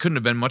go because it couldn't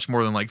have been much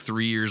more than like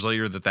 3 years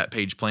later that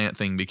Page Plant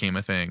thing became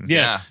a thing.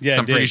 Yes, yeah, So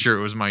I'm it pretty did. sure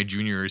it was my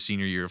junior or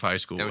senior year of high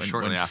school. It was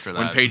shortly after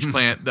when that. Page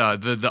Plant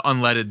the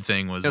unleaded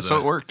thing was. Yeah, so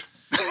it worked.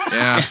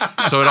 Yeah,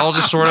 so it all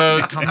just sort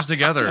of comes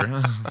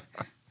together.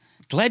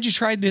 Glad you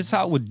tried this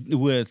out with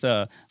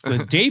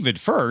David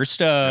first.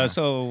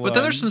 So, But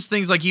then there's some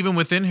things like even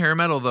within hair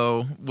metal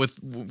though, with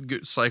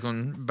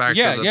cycling back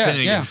Yeah, to the yeah,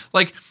 pinning, yeah.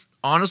 like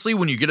honestly,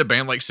 when you get a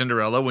band like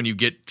Cinderella, when you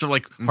get to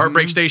like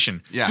Heartbreak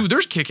Station, dude,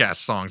 there's kick-ass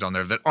songs on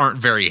there that aren't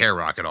very hair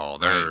rock at all.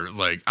 They're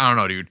like, I don't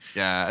know, dude.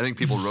 Yeah, I think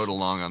people rode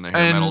along on the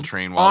hair metal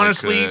train while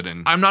honestly, they could.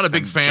 And I'm not a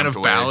big fan of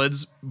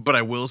ballads, but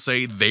I will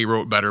say they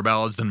wrote better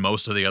ballads than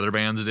most of the other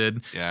bands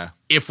did. Yeah.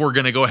 If we're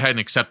going to go ahead and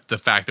accept the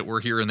fact that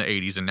we're here in the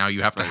 80s and now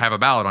you have to have a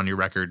ballad on your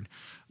record,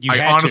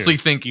 I honestly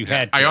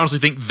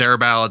think their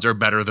ballads are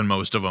better than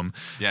most of them.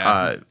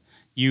 Yeah.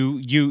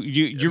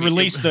 You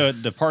released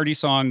the party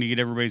song to get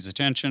everybody's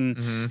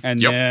attention, and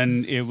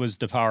then it was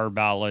the power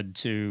ballad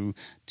to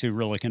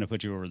really kind of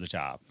put you over the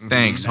top.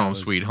 Thanks, Home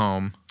Sweet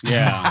Home.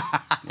 Yeah.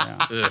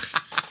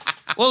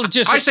 Well,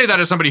 I say that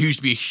as somebody who used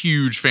to be a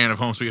huge fan of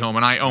Home Sweet Home,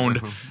 and I owned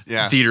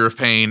Theater of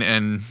Pain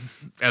and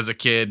as a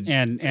kid,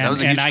 and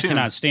I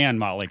cannot stand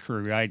Motley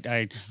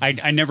Crue.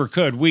 I never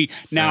could.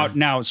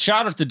 Now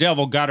Shout at the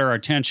Devil got our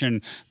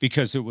attention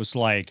because it was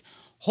like,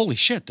 holy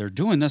shit, they're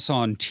doing this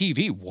on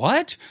TV.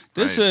 What?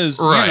 This is,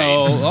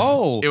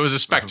 it was a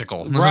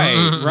spectacle.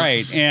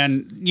 Right.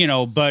 And,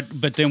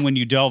 but then when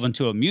you delve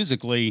into it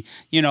musically,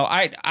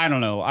 I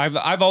don't know.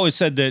 I've always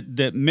said that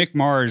Mick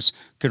Mars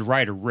could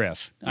write a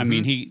riff. I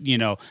mean, he,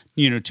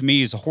 to me,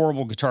 he's a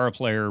horrible guitar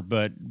player,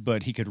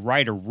 but he could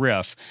write a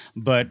riff.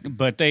 But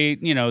they,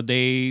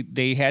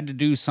 they had to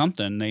do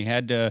something. They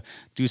had to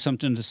do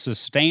something to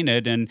sustain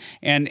it. And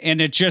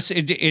it just,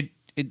 it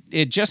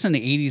just in the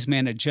 80s,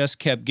 man, it just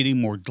kept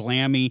getting more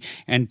glammy.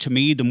 And to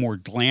me, the more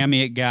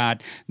glammy it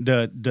got,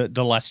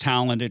 the less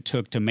talent it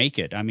took to make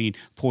it. I mean,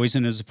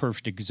 Poison is a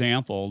perfect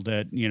example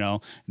that,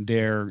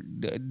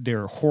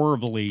 they're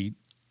horribly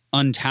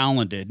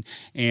untalented,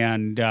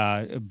 and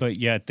but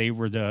yet they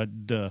were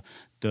the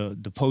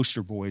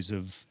poster boys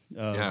of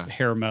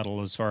hair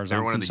metal as far as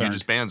they're one of the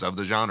hugest bands of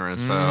the genre,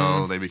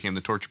 so they became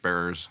the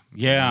torchbearers.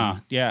 Yeah,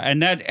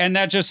 and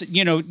that just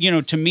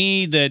to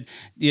me that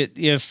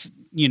if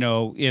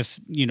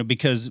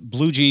because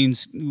Blue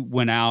Jeans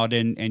went out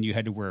and you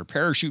had to wear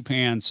parachute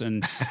pants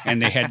and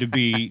they had to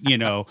be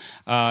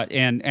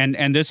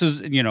and this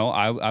is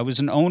I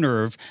was an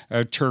owner of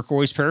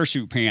turquoise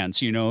parachute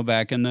pants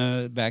back in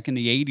the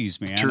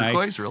 80s, man.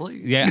 Turquoise, really?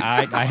 Yeah,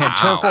 I had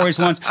turquoise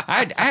ones.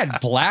 I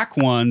had black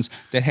ones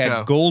that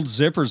had gold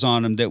zippers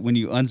on them that when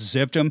you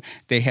unzipped them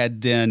they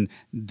had then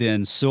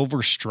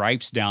silver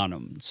stripes down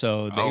them.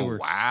 So they were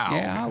wow.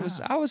 Yeah,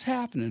 I was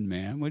happening,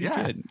 man. What you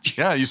did?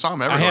 Yeah, you saw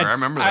them everywhere.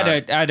 I remember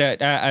that. I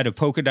had a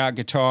polka dot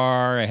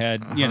guitar. I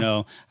had,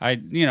 you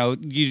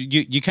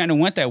kind of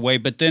went that way,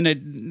 but then it,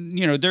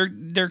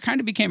 there kind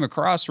of became a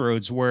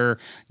crossroads where,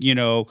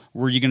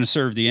 were you going to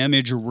serve the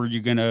image or were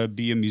you going to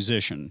be a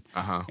musician?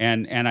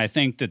 And I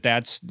think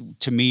that's,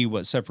 to me,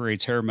 what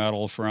separates hair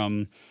metal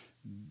from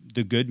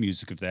the good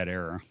music of that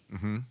era.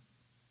 Mm-hmm.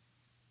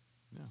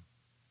 Yeah.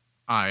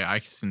 I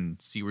can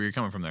see where you're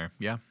coming from there.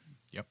 Yeah.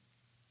 Yep.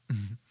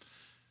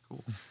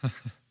 Cool.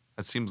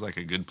 That seems like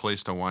a good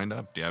place to wind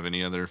up. Do you have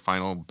any other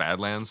final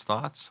Badlands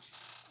thoughts?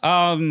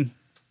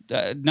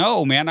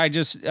 No, man. I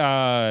just,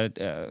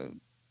 like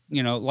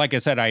I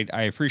said,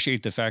 I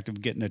appreciate the fact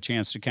of getting a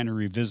chance to kind of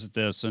revisit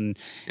this and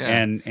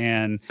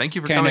thank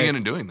you for coming in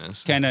and doing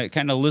this. Kind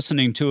of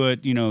listening to it,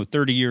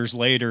 30 years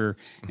later,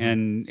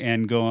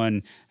 and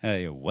going,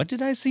 what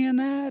did I see in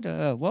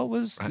that? What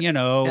was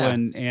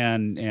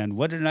and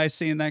what did I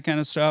see in that kind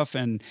of stuff?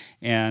 And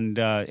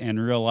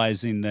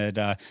realizing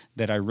that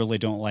I really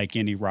don't like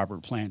any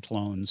Robert Plant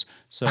clones.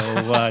 So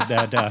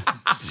that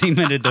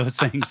cemented those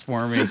things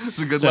for me.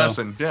 It's a good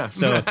lesson. Yeah.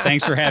 So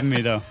thanks for having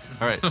me, though.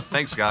 All right.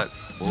 Thanks, Scott.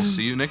 We'll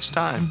see you next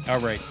time. All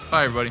right.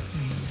 Bye, everybody.